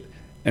watch it.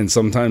 And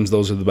sometimes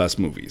those are the best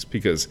movies,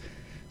 because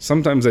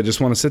sometimes I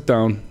just want to sit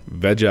down,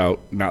 veg out,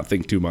 not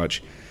think too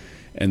much.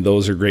 And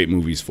those are great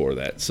movies for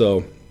that.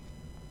 So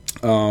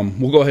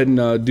we'll go ahead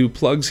and do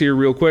plugs here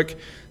real quick.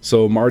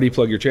 So Marty,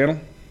 plug your channel.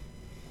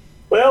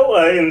 Well,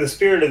 in the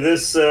spirit of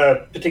this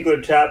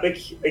particular topic,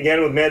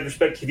 again, with Mad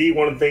Respect TV,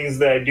 one of the things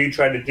that I do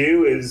try to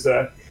do is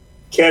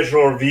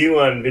casual review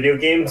on video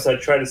games. I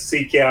try to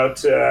seek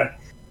out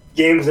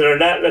games that are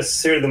not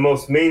necessarily the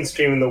most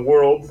mainstream in the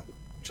world,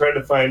 try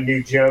to find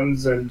new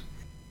gems and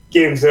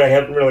games that I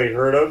haven't really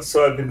heard of,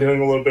 so I've been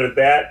doing a little bit of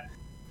that.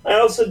 I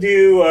also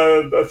do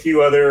a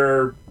few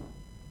other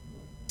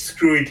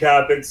screwy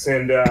topics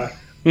and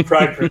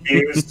product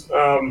reviews.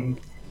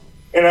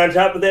 And on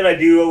top of that, I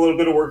do a little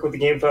bit of work with the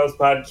Game Files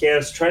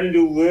podcast, trying to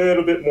do a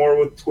little bit more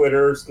with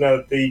Twitter, so now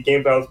that the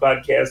Game Files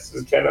podcast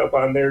is kind of up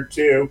on there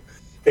too.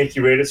 Thank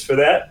you, Radis, for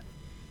that.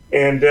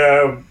 And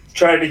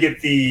trying to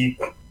get the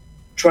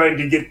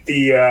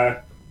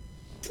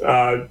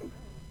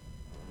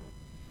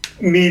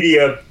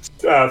media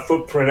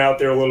footprint out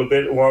there a little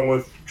bit, along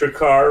with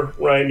Drakkar,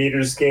 Ryan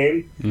Neater's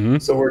game. Mm-hmm.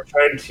 So we're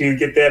trying to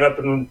get that up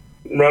and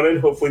running.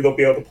 Hopefully they'll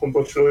be able to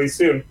publish really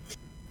soon.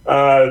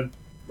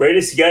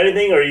 Radis, you got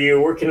anything, or are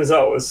you working as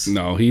always?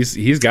 No,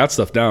 he's got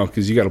stuff down,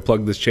 because you got to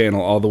plug this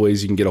channel all the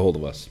ways you can get a hold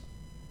of us.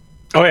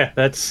 Oh yeah,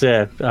 that's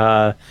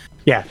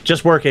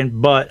just working,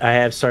 but I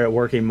have started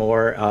working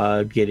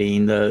more,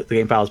 getting the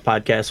Game Files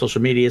podcast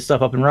social media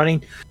stuff up and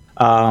running.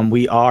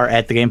 We are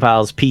at the Game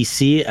Files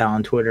PC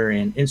on Twitter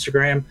and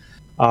Instagram.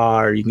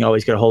 You can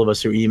always get a hold of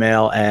us through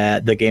email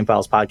at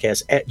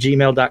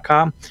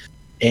thegamefilespodcast@gmail.com.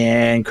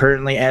 And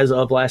currently, as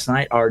of last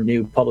night, our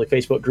new public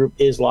Facebook group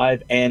is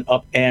live and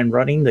up and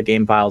running, the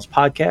Game Files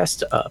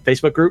Podcast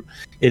Facebook group.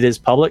 It is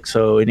public,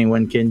 so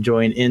anyone can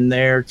join in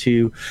there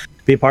to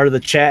be a part of the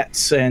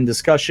chats and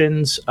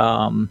discussions.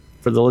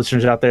 For the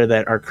listeners out there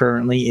that are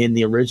currently in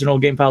the original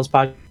Game Files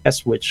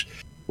Podcast, which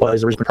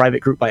was a private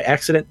group by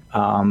accident,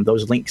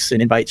 those links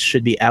and invites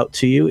should be out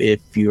to you.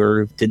 If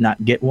you did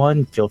not get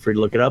one, feel free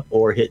to look it up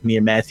or hit me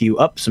and Matthew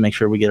up, so make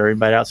sure we get our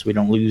invite out so we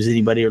don't lose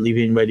anybody or leave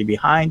anybody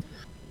behind.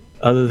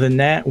 Other than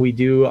that, we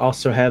do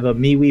also have a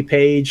MeWe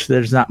page.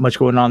 There's not much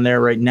going on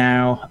there right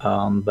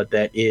now, but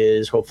that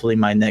is hopefully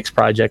my next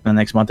project in the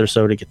next month or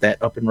so, to get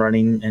that up and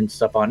running and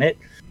stuff on it.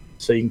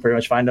 So you can pretty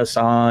much find us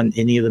on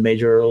any of the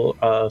major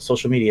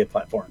social media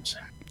platforms.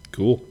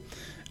 Cool.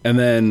 And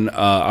then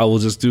I will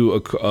just do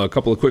a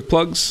couple of quick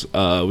plugs.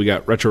 We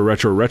got Retro.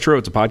 It's a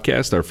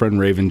podcast. Our friend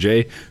Raven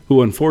J,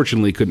 who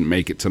unfortunately couldn't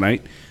make it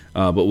tonight,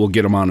 but we'll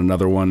get him on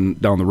another one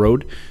down the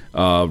road.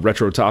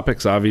 Retro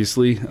topics,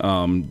 obviously.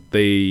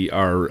 They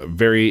are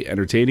very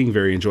entertaining,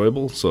 very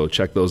enjoyable, so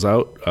check those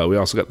out. We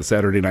also got the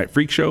Saturday Night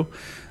Freak Show.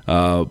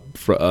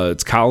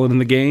 It's Colin and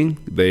the gang.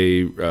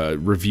 They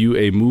review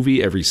a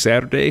movie every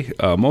Saturday.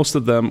 Most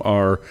of them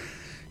are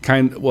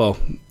a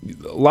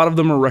lot of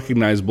them are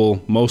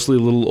recognizable, mostly a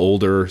little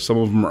older. Some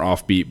of them are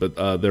offbeat, but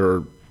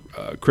they're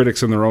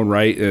critics in their own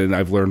right, and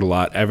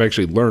I've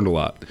actually learned a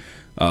lot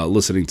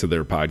listening to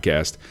their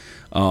podcast.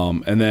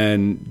 And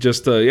then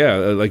just,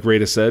 like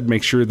Rada said,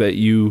 make sure that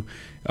you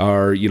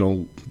are,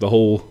 the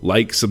whole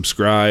like,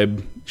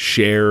 subscribe,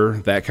 share,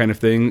 that kind of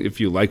thing. If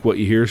you like what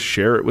you hear,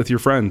 share it with your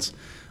friends.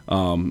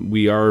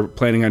 We are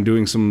planning on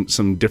doing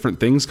some different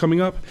things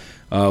coming up.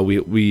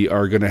 We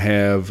are going to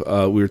have,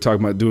 we were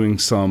talking about doing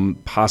some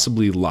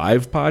possibly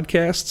live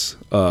podcasts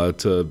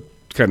to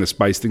kind of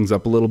spice things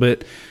up a little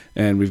bit.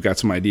 And we've got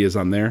some ideas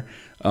on there.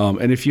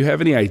 And if you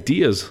have any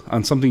ideas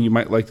on something you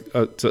might like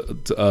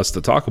to us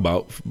to talk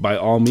about, by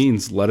all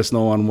means, let us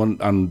know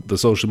on the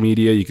social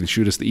media. You can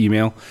shoot us the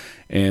email,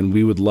 and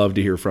we would love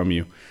to hear from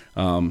you.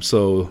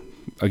 So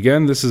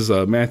again, this is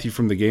Matthew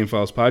from the Game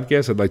Files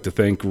Podcast. I'd like to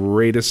thank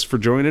Radis for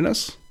joining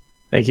us.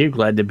 Thank you.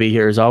 Glad to be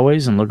here as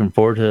always, and looking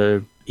forward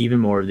to even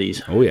more of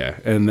these. Oh, yeah.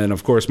 And then,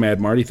 of course, Mad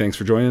Marty, thanks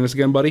for joining us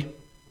again, buddy.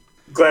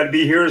 Glad to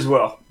be here as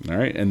well. All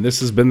right. And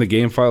this has been the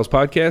Game Files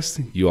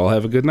Podcast. You all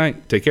have a good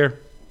night. Take care.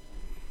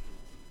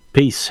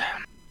 Peace.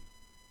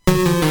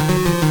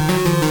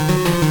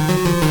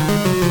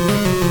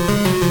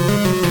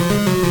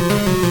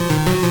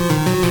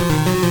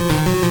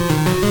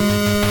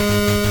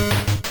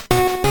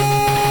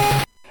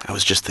 I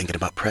was just thinking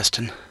about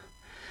Preston.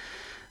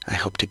 I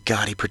hope to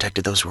God he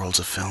protected those rolls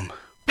of film.